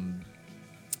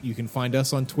 You can find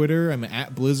us on Twitter. I'm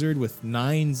at Blizzard with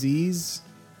 9 Z's.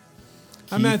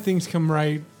 I'm at Things Come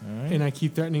Right, All right. and I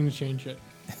keep threatening to change it.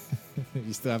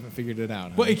 You still haven't figured it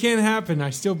out. Huh? Well, it can't happen. I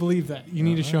still believe that. You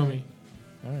need to show me.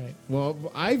 All right. Well,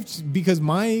 because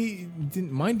mine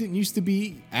didn't used to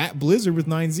be at Blizzard with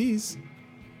 9 Z's,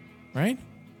 right?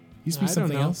 Used to be I don't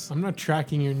something know. else. I'm not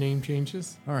tracking your name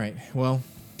changes. All right. Well,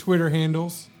 Twitter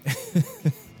handles.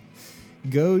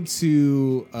 go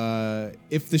to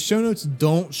if the show notes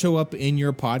don't show up in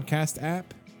your podcast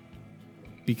app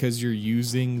because you're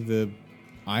using the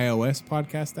iOS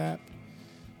podcast app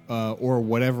or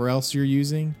whatever else you're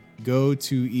using, go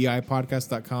to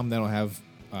eipodcast.com. That'll have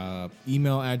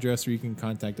email address where you can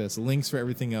contact us, links for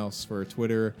everything else, for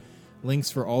Twitter, links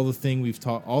for all the things we've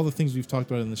talked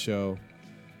about in the show,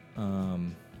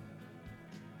 and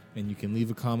you can leave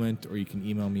a comment or you can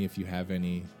email me if you have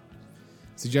any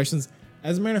suggestions.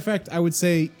 As a matter of fact, I would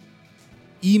say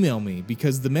email me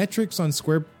because the metrics on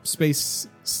Squarespace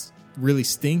really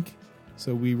stink.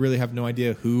 So we really have no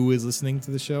idea who is listening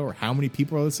to the show or how many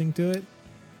people are listening to it.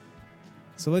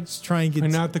 So let's try and get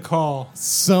And not the call.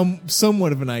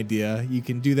 somewhat of an idea. You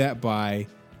can do that by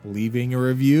leaving a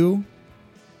review,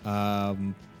 a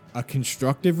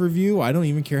constructive review. I don't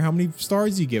even care how many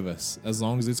stars you give us, as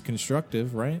long as it's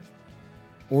constructive, right?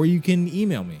 Or you can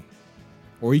email me.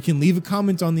 Or you can leave a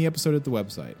comment on the episode at the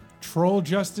website. Troll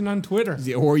Justin on Twitter.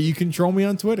 Or you can troll me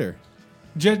on Twitter.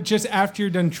 Just after you're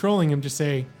done trolling him, just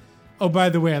say, oh, by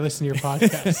the way, I listen to your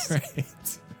podcast. Right.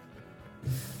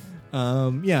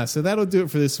 Yeah, so that'll do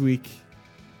it for this week.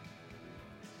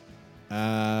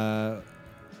 We'll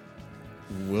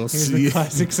Here's see the you.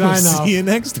 classic We'll sign-off. see you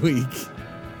next week.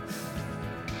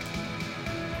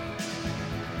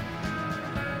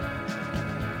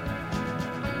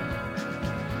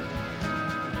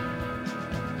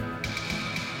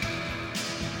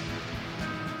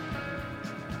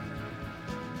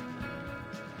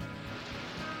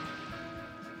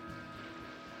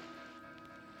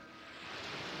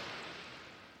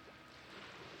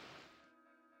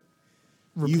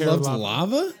 You Repair loved lava.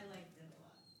 lava? I liked it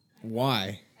a lot.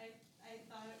 Why? I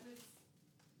thought it was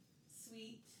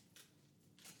sweet.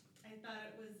 I thought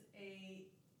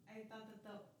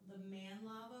that the man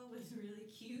lava was really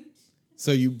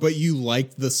cute. But you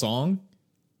liked the song,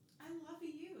 I love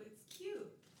you. It's cute.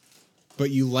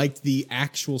 but you liked the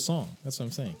actual song. That's what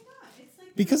I'm saying. Oh my god, it's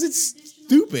like Because the it's traditional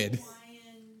stupid.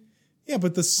 Hawaiian. Yeah,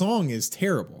 but the song is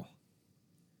terrible.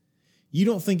 You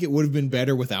don't think it would have been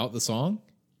better without the song?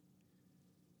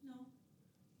 No.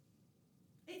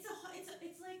 It's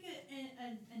like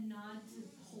a nod to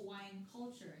Hawaiian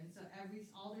culture, and so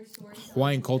all their stories.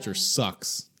 Hawaiian culture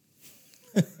sucks.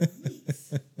 All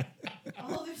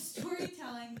their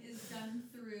storytelling is done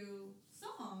through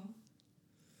song.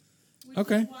 Which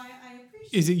Okay. is why I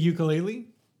appreciate Is it ukulele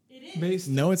it. Is. based?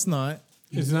 No, it's not.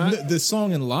 It's not? The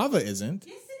song in Lava isn't.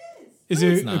 Yes, it is. Is No,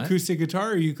 it it's not. acoustic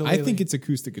guitar or ukulele? I think it's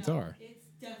acoustic guitar. No, it's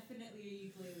definitely a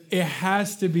ukulele. It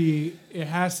has to be. It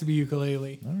has to be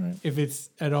ukulele. All right. If it's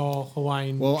at all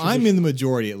Hawaiian. Well, I'm in the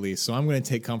majority at least, so I'm going to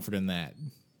take comfort in that.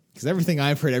 Because everything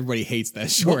I've heard, everybody hates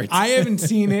that short. I haven't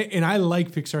seen it, and I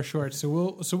like Pixar shorts, so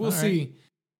we'll right. see.